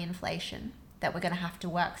transitory inflation that we're going to have to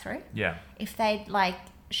work through. Yeah. If they'd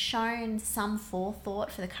shown some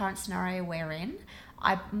forethought for the current scenario we're in,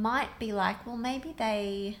 I might be like, well, maybe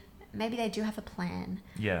they do have a plan.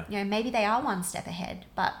 Yeah. Maybe they are one step ahead,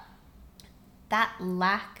 but that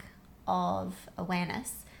lack of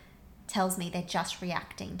awareness tells me they're just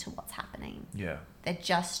reacting to what's happening. Yeah. They're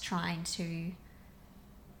just trying to,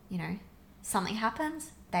 something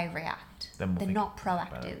happens, they react. They're not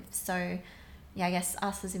proactive. So, I guess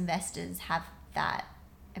us as investors have that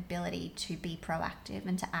ability to be proactive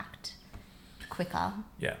and to act quicker.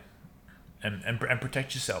 Yeah. And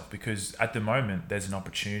protect yourself, because at the moment there's an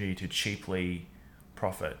opportunity to cheaply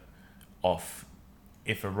profit off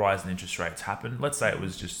if a rise in interest rates happened. Let's say it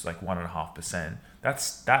was just 1.5%.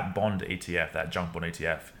 That bond ETF, that junk bond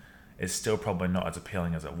ETF, is still probably not as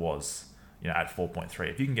appealing as it was, at 4.3.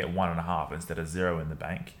 If you can get 1.5 instead of 0 in the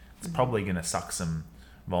bank, it's probably going to suck some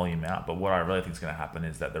volume out. But what I really think is going to happen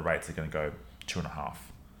is that the rates are going to go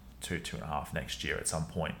 2.5 next year at some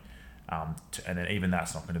point. And then even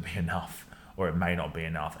that's not going to be enough, or it may not be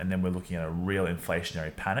enough. And then we're looking at a real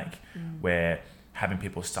inflationary panic where having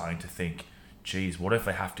people starting to think, geez, what if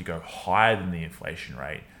they have to go higher than the inflation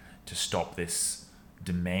rate to stop this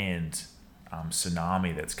demand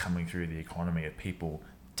tsunami that's coming through the economy of people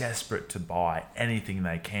desperate to buy anything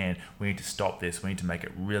they can. We need to stop this. We need to make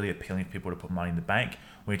it really appealing for people to put money in the bank.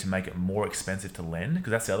 We need to make it more expensive to lend,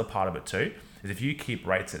 because that's the other part of it too, is if you keep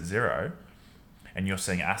rates at 0 and you're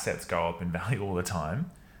seeing assets go up in value all the time,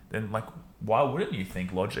 then why wouldn't you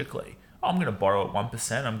think logically, I'm going to borrow at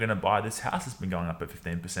 1%, I'm going to buy this house that's been going up at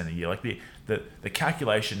 15% a year. The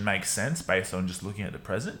calculation makes sense based on just looking at the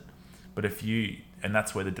present. But and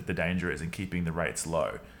that's where the danger is in keeping the rates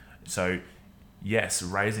low. So yes,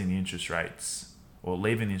 raising the interest rates or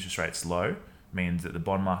leaving the interest rates low means that the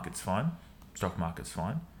bond market's fine, stock market's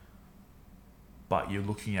fine, but you're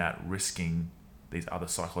looking at risking these other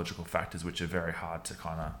psychological factors, which are very hard to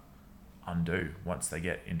kind of undo once they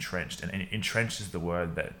get entrenched. And entrenched is the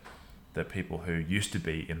word that the people who used to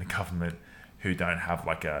be in the government, who don't have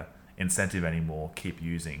a incentive anymore, keep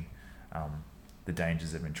using the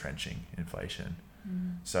dangers of entrenching inflation.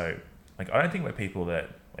 So I don't think we're people that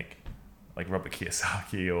like Robert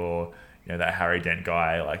Kiyosaki or that Harry Dent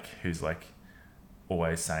guy who's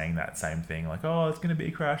always saying that same thing, oh, it's gonna be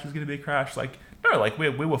a crash, no, we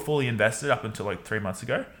were fully invested up until 3 months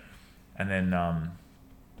ago, and then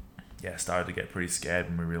started to get pretty scared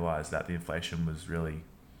when we realized that the inflation was really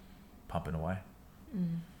pumping away.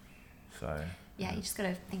 So you just got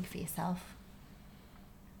to think for yourself.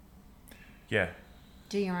 Yeah.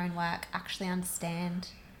 Do your own work, actually understand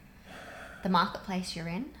the marketplace you're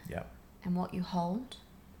in. Yeah. And what you hold,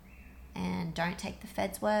 and don't take the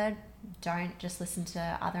Fed's word. Don't just listen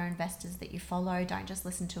to other investors that you follow. Don't just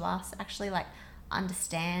listen to us. Actually, like,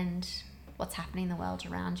 understand what's happening in the world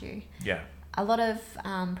around you. Yeah. A lot of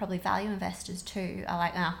probably value investors too are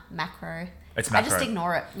like, macro. It's macro. I just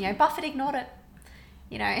ignore it. You know, Buffett ignored it.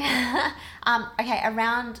 You know, okay,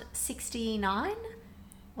 around 69,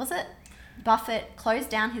 was it? Buffett closed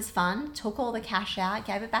down his fund, took all the cash out,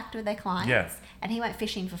 gave it back to their clients, and he went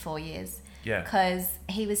fishing for 4 years. Yeah. Because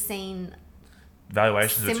he was seeing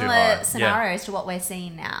valuations are too high. Similar scenarios to what we're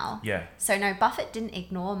seeing now. Yeah. So no, Buffett didn't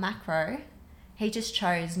ignore macro. He just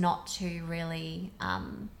chose not to really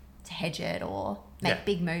to hedge it or make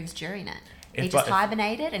big moves during it. He just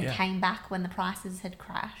hibernated and came back when the prices had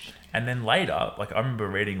crashed. And then later, like I remember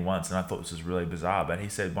reading once, and I thought this was really bizarre, but he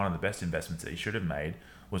said one of the best investments that he should have made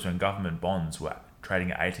was when government bonds were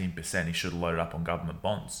trading at 18%, he should have loaded up on government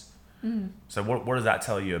bonds. So what does that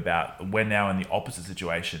tell you about, we're now in the opposite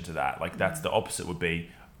situation to that? Like that's the opposite would be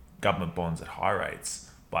government bonds at high rates,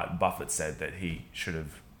 but Buffett said that he should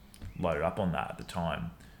have loaded up on that at the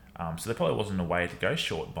time. So there probably wasn't a way to go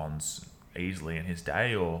short bonds easily in his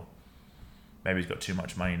day, or maybe he's got too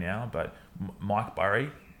much money now. But Mike Burry,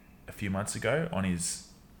 a few months ago on his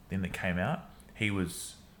thing that came out, he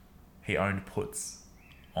owned puts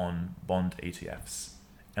on bond ETFs.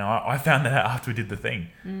 And I found that out after we did the thing.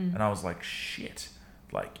 And I was like, shit.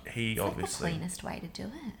 Like he it's obviously... like the cleanest way to do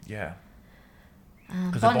it. Yeah.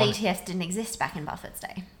 Bond ETFs didn't exist back in Buffett's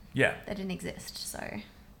day. Yeah. They didn't exist, so...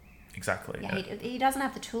 Exactly. Yeah, he doesn't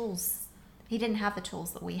have the tools. He didn't have the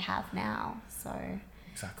tools that we have now, so...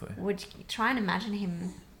 Exactly. Would try and imagine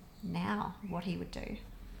him now, what he would do.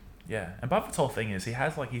 Yeah. And Buffett's whole thing is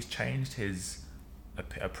he's changed his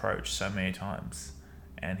approach so many times.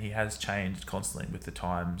 And he has changed constantly with the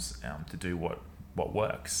times to do what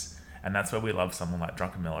works. And that's where we love someone like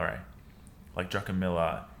Druckenmiller. Like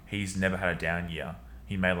Druckenmiller, he's never had a down year.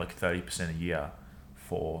 He made like 30% a year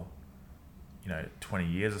for, 20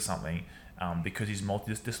 years or something, because he's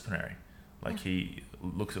multidisciplinary. Like he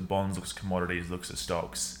looks at bonds, looks at commodities, looks at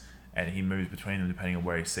stocks, and he moves between them depending on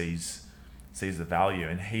where he sees the value.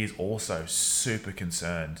 And he's also super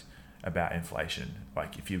concerned about inflation.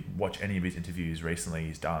 Like if you watch any of his interviews recently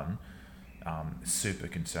he's done, super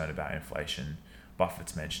concerned about inflation.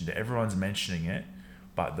 Buffett's mentioned it, everyone's mentioning it,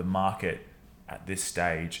 but the market at this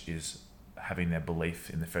stage is having their belief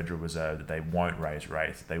in the Federal Reserve that they won't raise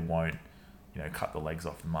rates, that they won't cut the legs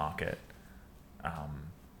off the market.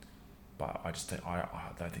 But I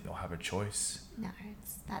don't think they'll have a choice. No,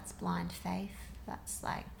 that's blind faith. That's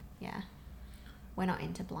like, we're not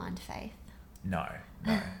into blind faith. No.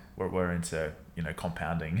 We're into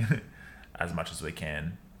compounding as much as we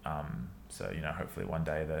can. So hopefully one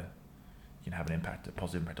day you can have a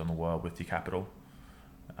positive impact on the world with your capital.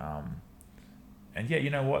 And yeah,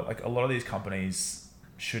 you know what? Like a lot of these companies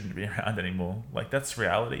shouldn't be around anymore. Like that's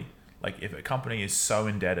reality. Like if a company is so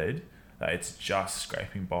indebted that it's just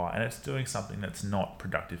scraping by and it's doing something that's not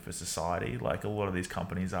productive for society, like a lot of these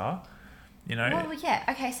companies are. Well, yeah.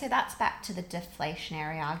 Okay, so that's back to the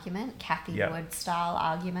deflationary argument, Cathy Wood style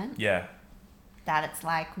argument. Yeah. That it's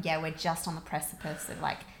like, we're just on the precipice of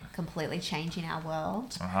like completely changing our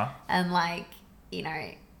world. Uh-huh. And like,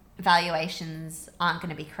 valuations aren't going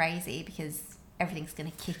to be crazy because everything's going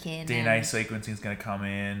to kick in. DNA sequencing is going to come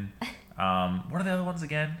in. What are the other ones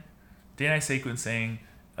again? DNA sequencing,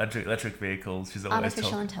 electric vehicles. She's always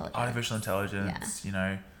artificial intelligence.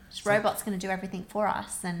 Yeah. Just robots going to do everything for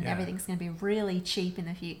us, and everything's going to be really cheap in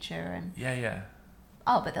the future. And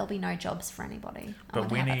but there'll be no jobs for anybody.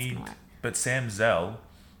 But Sam Zell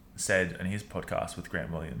said in his podcast with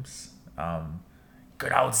Grant Williams,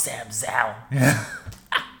 good old Sam Zell.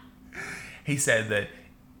 He said that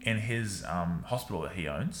in his hospital that he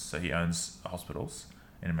owns, so he owns hospitals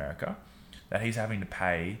in America, that he's having to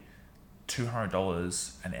pay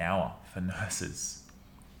 $200 an hour for nurses.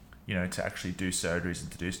 To actually do surgeries and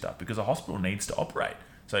to do stuff, because a hospital needs to operate.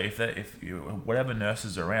 So if whatever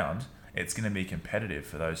nurses are around, it's going to be competitive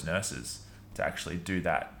for those nurses to actually do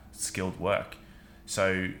that skilled work.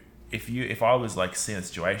 So if I was like seeing a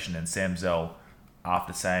situation and Sam Zell,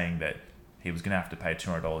 after saying that he was going to have to pay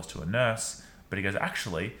 $200 to a nurse, but he goes,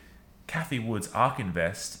 actually, Cathy Wood's ARK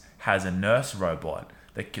Invest has a nurse robot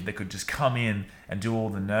that could just come in and do all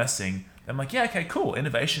the nursing. I'm like, yeah, okay, cool.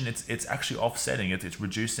 Innovation, it's actually offsetting it. It's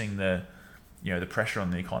reducing the pressure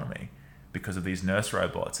on the economy because of these nurse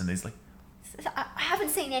robots and these like. I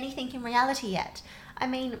haven't seen anything in reality yet. I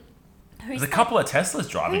mean, there's a couple of Teslas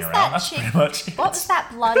driving around. That's pretty much it. What was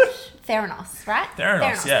that blood? Theranos, right?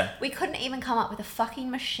 Theranos, yeah. We couldn't even come up with a fucking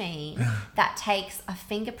machine that takes a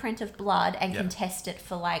fingerprint of blood and can test it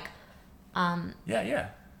for like. Yeah.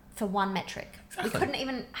 for one metric. Exactly. We couldn't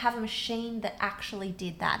even have a machine that actually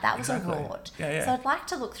did that. That was Exactly. a reward. Yeah. So I'd like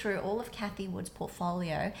to look through all of Kathy Wood's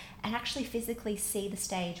portfolio and actually physically see the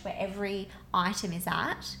stage where every item is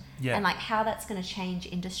at. Yeah. And like how that's going to change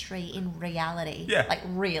industry in reality. Yeah. Like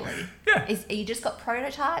really. Yeah. Are you just got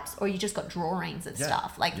prototypes or you just got drawings of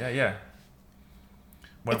stuff? Like Yeah.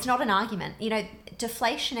 it's not an argument. You know,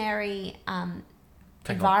 deflationary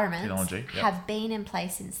environments technology, have been in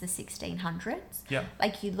place since the 1600s. Yeah.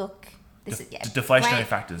 Like you look... deflationary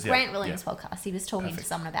factors, yeah. Grant Williams' podcast, he was talking to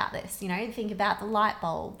someone about this. You know, think about the light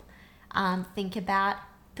bulb. Think about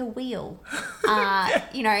the wheel.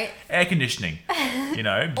 You know... Air conditioning, you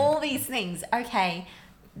know. all these things. Okay,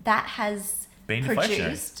 that has been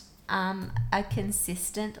produced a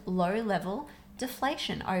consistent low-level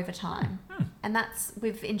deflation over time. And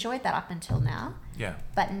we've enjoyed that up until now. Yeah.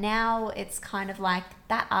 But now it's kind of like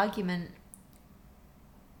that argument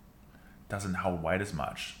doesn't hold weight as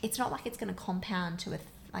much. It's not like it's going to compound to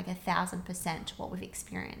 1,000% to what we've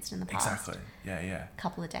experienced in the past. Exactly. Yeah.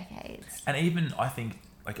 Couple of decades. And even I think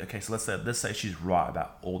okay, so let's say she's right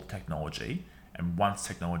about all the technology, and once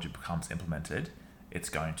technology becomes implemented, it's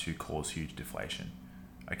going to cause huge deflation.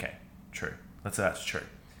 Okay, true. Let's say that's true.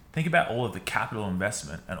 Think about all of the capital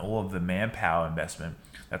investment and all of the manpower investment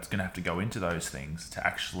that's going to have to go into those things to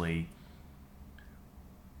actually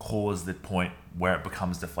cause the point where it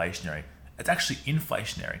becomes deflationary. It's actually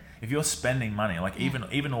inflationary. If you're spending money, like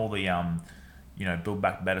even all the Build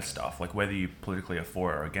Back Better stuff, like whether you politically are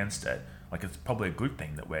for it or against it, like it's probably a good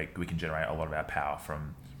thing that we can generate a lot of our power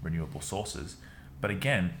from renewable sources. But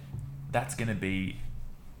again, that's going to be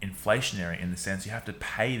inflationary in the sense you have to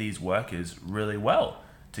pay these workers really well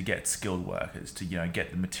to get skilled workers, to get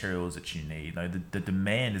the materials that you need. The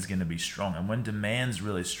demand is going to be strong, and when demand's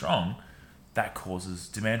really strong, that causes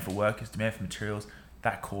demand for workers, demand for materials.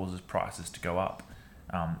 That causes prices to go up,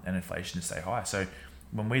 and inflation to stay high. So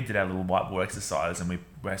when we did our little whiteboard exercise, and we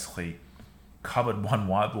basically covered one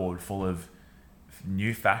whiteboard full of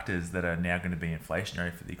new factors that are now going to be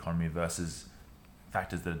inflationary for the economy versus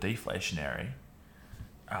factors that are deflationary,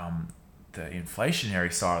 the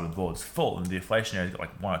inflationary side of the board's full, and the deflationary's got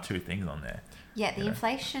like one or two things on there. Yeah, the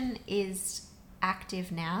inflation is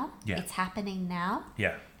active now. Yeah. It's happening now.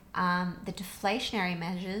 Yeah. The deflationary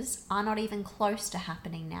measures are not even close to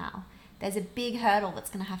happening now. There's a big hurdle that's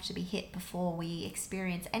going to have to be hit before we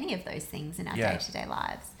experience any of those things in our day-to-day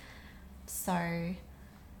lives. So,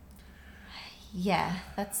 yeah,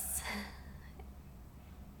 that's...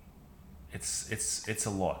 It's a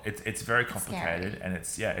lot. It's very complicated, scary. And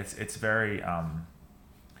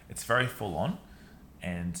it's very full on,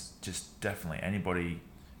 and just definitely anybody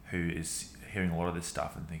who is hearing a lot of this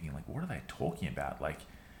stuff and thinking like, what are they talking about? Like,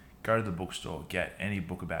 go to the bookstore, get any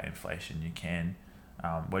book about inflation you can.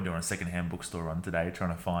 We're doing a secondhand bookstore run today,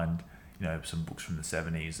 trying to find some books from the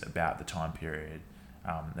 70's about the time period,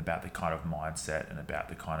 about the kind of mindset and about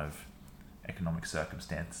the kind of economic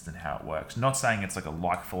circumstances and how it works. Not saying it's like a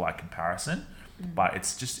like for like comparison, but it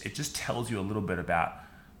just tells you a little bit about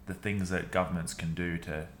the things that governments can do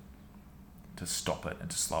to stop it and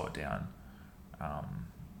to slow it down.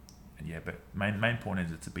 But main point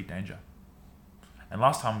is it's a big danger. And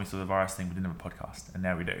last time we saw the virus thing, we didn't have a podcast, and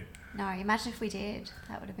now we do. No, imagine if we did.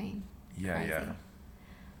 That would have been crazy. Yeah.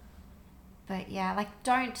 But yeah,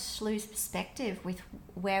 don't lose perspective with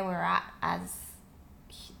where we're at as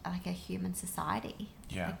like a human society.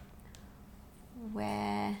 Yeah.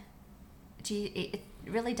 Where it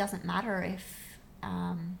really doesn't matter if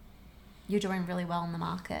you're doing really well in the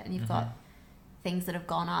market and you've got things that have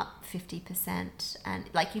gone up 50%, and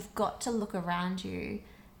you've got to look around you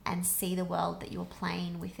and see the world that you're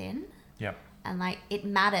playing within. Yep. And it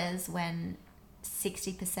matters when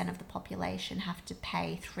 60% of the population have to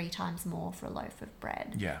pay 3 times more for a loaf of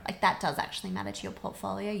bread. Yeah. That does actually matter to your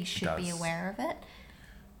portfolio. You should be aware of it.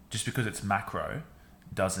 Just because it's macro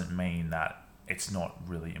doesn't mean that it's not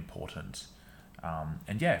really important.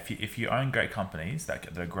 And yeah, if you own great companies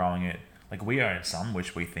that are growing it, like we own some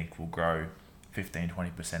which we think will grow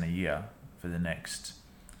 15-20% a year for the next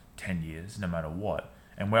 10 years, no matter what.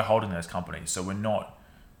 And we're holding those companies. So we're not,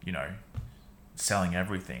 selling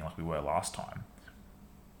everything like we were last time.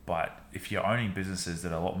 But if you're owning businesses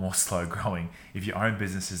that are a lot more slow growing, if you own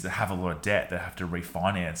businesses that have a lot of debt, that have to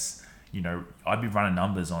refinance, I'd be running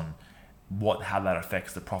numbers on how that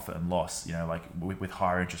affects the profit and loss, with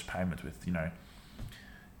higher interest payments,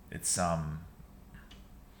 it's, I'm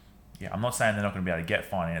not saying they're not going to be able to get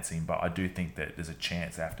financing, but I do think that there's a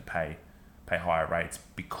chance they have to pay higher rates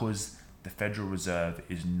because the Federal Reserve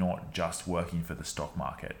is not just working for the stock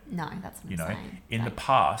market. No, that's what I'm saying. In the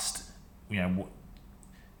past,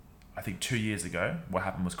 I I think 2 years ago, what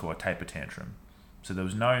happened was called a taper tantrum. So there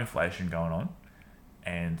was no inflation going on,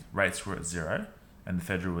 and rates were at zero, and the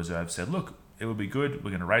Federal Reserve said, look, it would be good, we're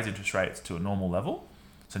going to raise interest rates to a normal level.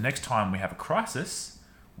 So next time we have a crisis,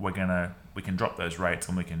 we can drop those rates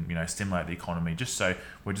and we can, stimulate the economy. Just so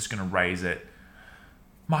we're just going to raise it.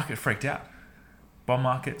 Market freaked out. Bond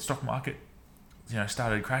market, stock market,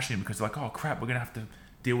 started crashing because like, oh crap, we're going to have to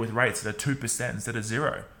deal with rates that are 2% instead of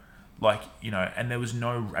zero. And there was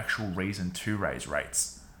no actual reason to raise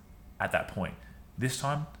rates at that point. This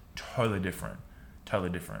time, totally different.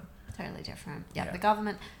 Yeah, the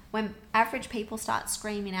government, when average people start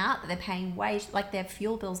screaming out that they're paying wage, like their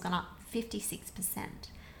fuel bill's gone up 56%.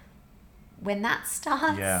 When that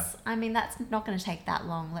starts, that's not going to take that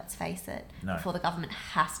long, let's face it, before the government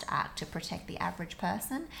has to act to protect the average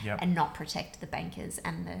person and not protect the bankers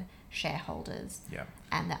and the shareholders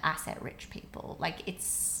and the asset-rich people.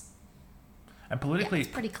 And politically, it's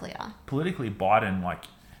pretty clear. Politically, Biden,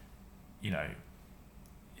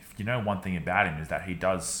 if one thing about him is that he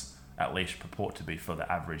does at least purport to be for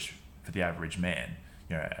the average man.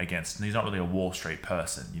 He's not really a Wall Street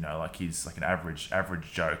person, he's like an average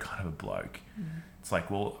Joe kind of a bloke. It's like,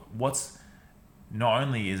 well, not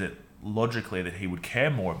only is it logically that he would care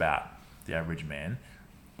more about the average man,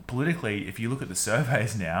 politically, if you look at the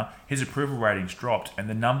surveys now, his approval ratings dropped, and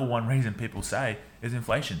the number one reason people say is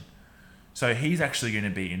inflation. So he's actually going to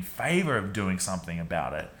be in favor of doing something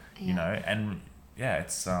about it,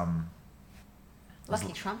 it's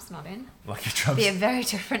Lucky Trump's not in. Lucky Trump's... Be a very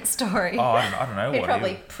different story. Oh, I don't know. He'd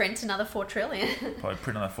probably print another $4 trillion. Probably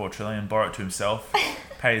print another $4 trillion, borrow it to himself,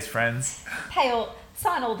 pay his friends.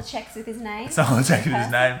 Sign all the checks with his name.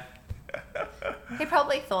 He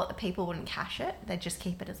probably thought that people wouldn't cash it. They'd just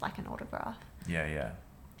keep it as like an autograph. Yeah.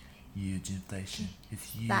 Huge inflation.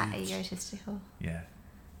 It's huge. That egotistical. Yeah.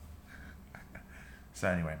 So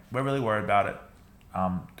anyway, we're really worried about it.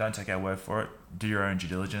 Don't take our word for it. Do your own due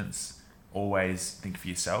diligence. Always think for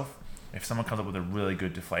yourself. If someone comes up with a really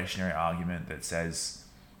good deflationary argument that says,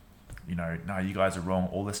 no, you guys are wrong,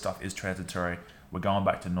 all this stuff is transitory, we're going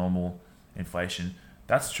back to normal inflation,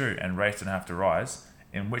 that's true, and rates don't have to rise,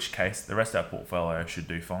 in which case the rest of our portfolio should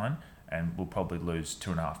do fine, and we'll probably lose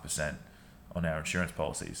 2.5% on our insurance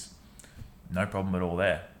policies. No problem at all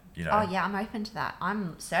there. Oh yeah, I'm open to that.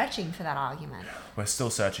 I'm searching for that argument. We're still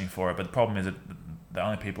searching for it, but the problem is that the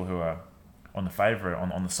only people who are on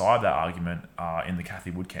the side of that argument are in the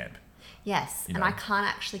Cathy Wood camp. Yes, and I can't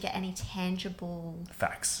actually get any tangible...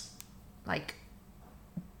 facts. Like,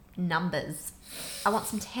 numbers. I want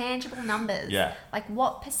some tangible numbers. Yeah. Like,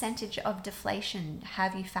 what percentage of deflation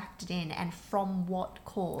have you factored in, and from what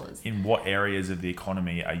cause? In what areas of the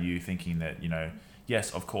economy are you thinking that,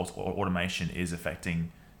 yes, of course, automation is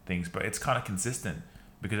affecting things, but it's kind of consistent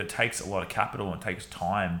because it takes a lot of capital and it takes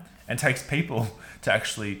time and takes people to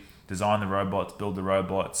actually design the robots, build the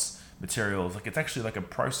robots, materials. It's actually like a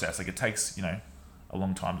process. It takes, a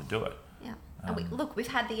long time to do it. Yeah. And we've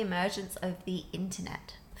had the emergence of the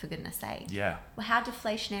internet, for goodness sake. Yeah. Well, how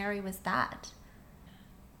deflationary was that?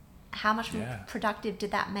 How much more productive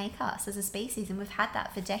did that make us as a species? And we've had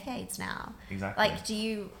that for decades now.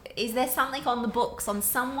 Exactly. Is there something on the books, on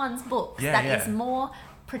someone's books, that is more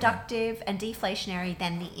productive and deflationary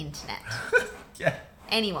than the internet? Yeah.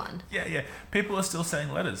 Anyone? Yeah. People are still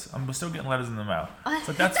sending letters. We're still getting letters in the mail.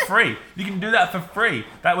 So that's free. You can do that for free.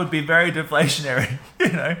 That would be very deflationary.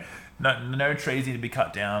 No trees need to be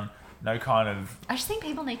cut down. No kind of... I just think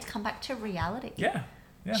people need to come back to reality. Yeah.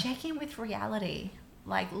 Check in with reality.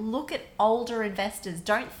 Look at older investors.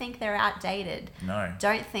 Don't think they're outdated. No.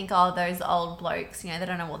 Don't think, those old blokes, they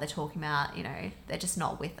don't know what they're talking about. They're just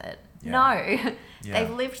not with it. Yeah. No. They've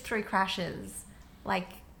lived through crashes.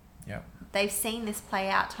 Yeah. They've seen this play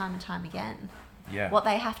out time and time again. Yeah. What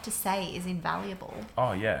they have to say is invaluable.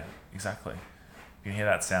 Oh, yeah. Exactly. You can hear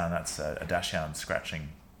that sound. That's a dachshund scratching.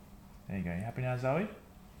 There you go. You happy now, Zoe?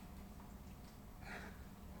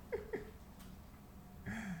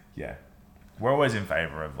 Yeah. We're always in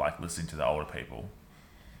favour of listening to the older people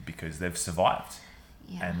because they've survived.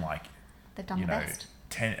 Yeah. And they've done the best.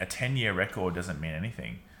 A 10-year record doesn't mean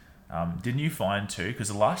anything. Didn't you find too, because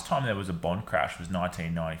the last time there was a bond crash was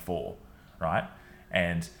 1994, right?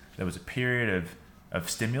 And there was a period of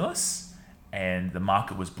stimulus and the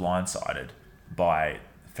market was blindsided by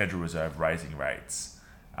the Federal Reserve raising rates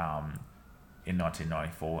in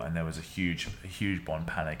 1994, and there was a huge bond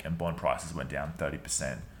panic and bond prices went down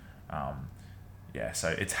 30%. So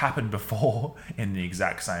it's happened before in the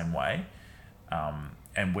exact same way,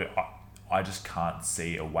 and I just can't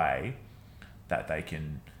see a way that they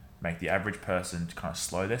can make the average person to kind of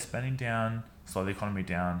slow their spending down, slow the economy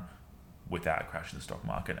down, without crashing the stock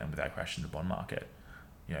market and without crashing the bond market,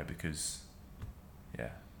 you know, because, yeah,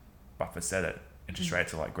 Buffett said it, interest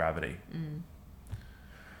rates are like gravity.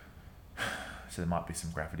 So there might be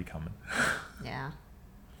some gravity coming. Yeah.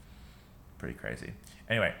 Pretty crazy.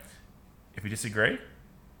 Anyway, if you disagree,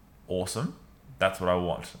 awesome. That's what I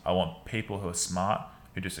want. I want people who are smart,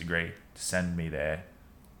 who disagree, to send me their,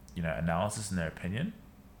 you know, analysis and their opinion.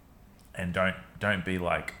 And don't be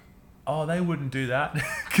like, oh, they wouldn't do that,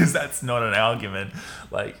 because that's not an argument.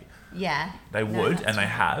 Like, yeah, they would, and they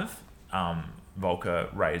have. Volcker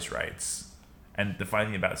raised rates, and the funny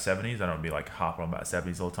thing about 70s, I don't want to be like harping on about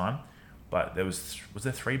 70s all the time, but there was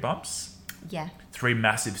there 3 bumps? Yeah. 3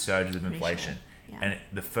 massive surges of inflation. Sure. Yeah. And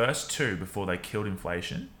the first 2, before they killed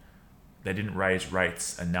inflation, they didn't raise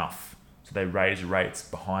rates enough. So they raised rates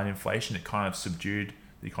behind inflation. It kind of subdued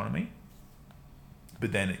the economy.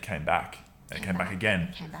 But then it came back. And it came back again.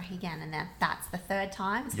 It came back again. And then that's the 3rd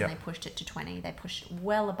time. So they pushed it to 20. They pushed it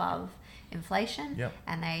well above inflation. Yep.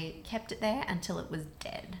 And they kept it there until it was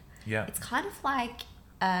dead. Yeah. It's kind of like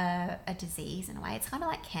a disease in a way. It's kind of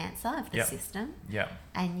like cancer of the system. Yeah.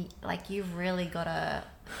 And like you've really got to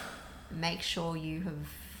make sure you have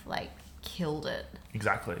like killed it.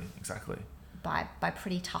 Exactly. By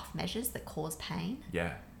pretty tough measures that cause pain.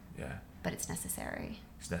 Yeah. But it's necessary.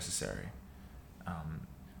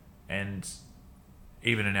 And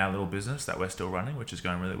even in our little business that we're still running, which is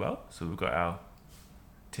going really well. So we've got our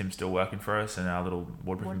Tim still working for us, and our little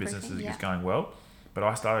waterproofing business is going well. But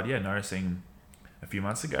I started, noticing a few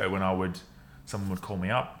months ago when someone would call me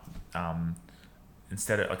up,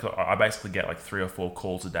 instead of like, I basically get like 3 or 4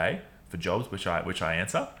 calls a day for jobs, which I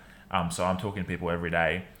answer. So I'm talking to people every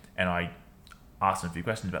day, and I ask them a few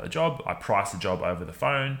questions about the job. I price the job over the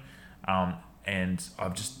phone, and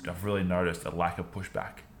I've really noticed a lack of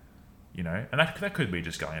pushback, you know, and that could be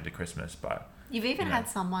just going into Christmas, but you've even had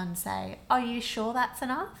someone say, "Are you sure that's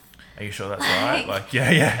enough? Are you sure that's right?" Like,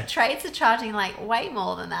 yeah. Trades are charging like way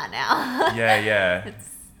more than that now. Yeah. It's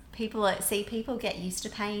people get used to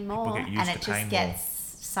paying more, and it just gets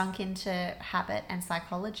sunk into habit and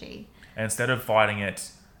psychology. And instead of fighting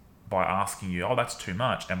it by asking you, "Oh, that's too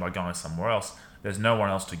much," and by going somewhere else, there's no one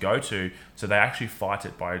else to go to, so they actually fight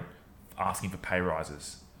it by asking for pay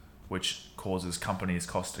rises, which causes companies'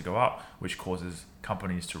 costs to go up, which causes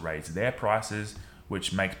companies to raise their prices,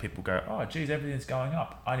 which makes people go, "Oh, geez, everything's going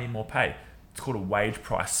up. I need more pay." It's called a wage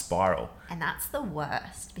price spiral. And that's the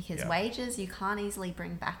worst, because wages you can't easily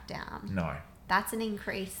bring back down. No. That's an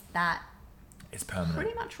increase that it's permanent.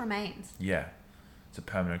 Pretty much remains. Yeah. It's a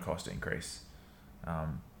permanent cost increase.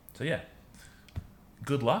 So yeah.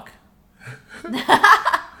 Good luck.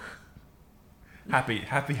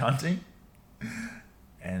 Happy hunting.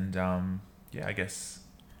 And I guess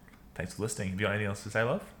thanks for listening. Have you got anything else to say,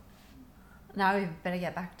 love? No, we better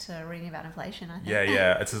get back to reading about inflation, I think.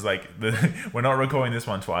 Yeah. It's just like we're not recording this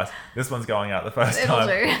one twice. This one's going out the first time.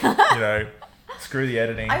 It'll do. You know, screw the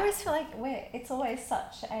editing. I always feel like it's always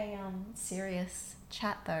such a serious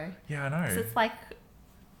chat, though. Yeah, I know. So it's like,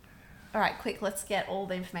 all right, quick, let's get all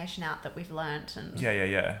the information out that we've learnt. And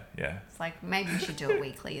Yeah. It's like, maybe we should do it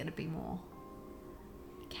weekly. It'd be more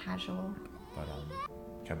casual. But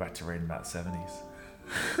go back to reading about 70's.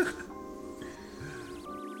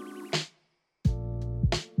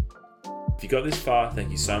 If you got this far, thank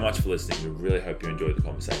you so much for listening. We really hope you enjoyed the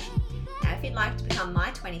conversation. Now, if you'd like to become my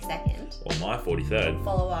 22nd or my 43rd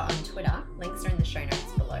follower on Twitter, links are in the show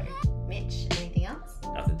notes below. Mitch, anything else?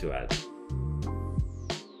 Nothing to add.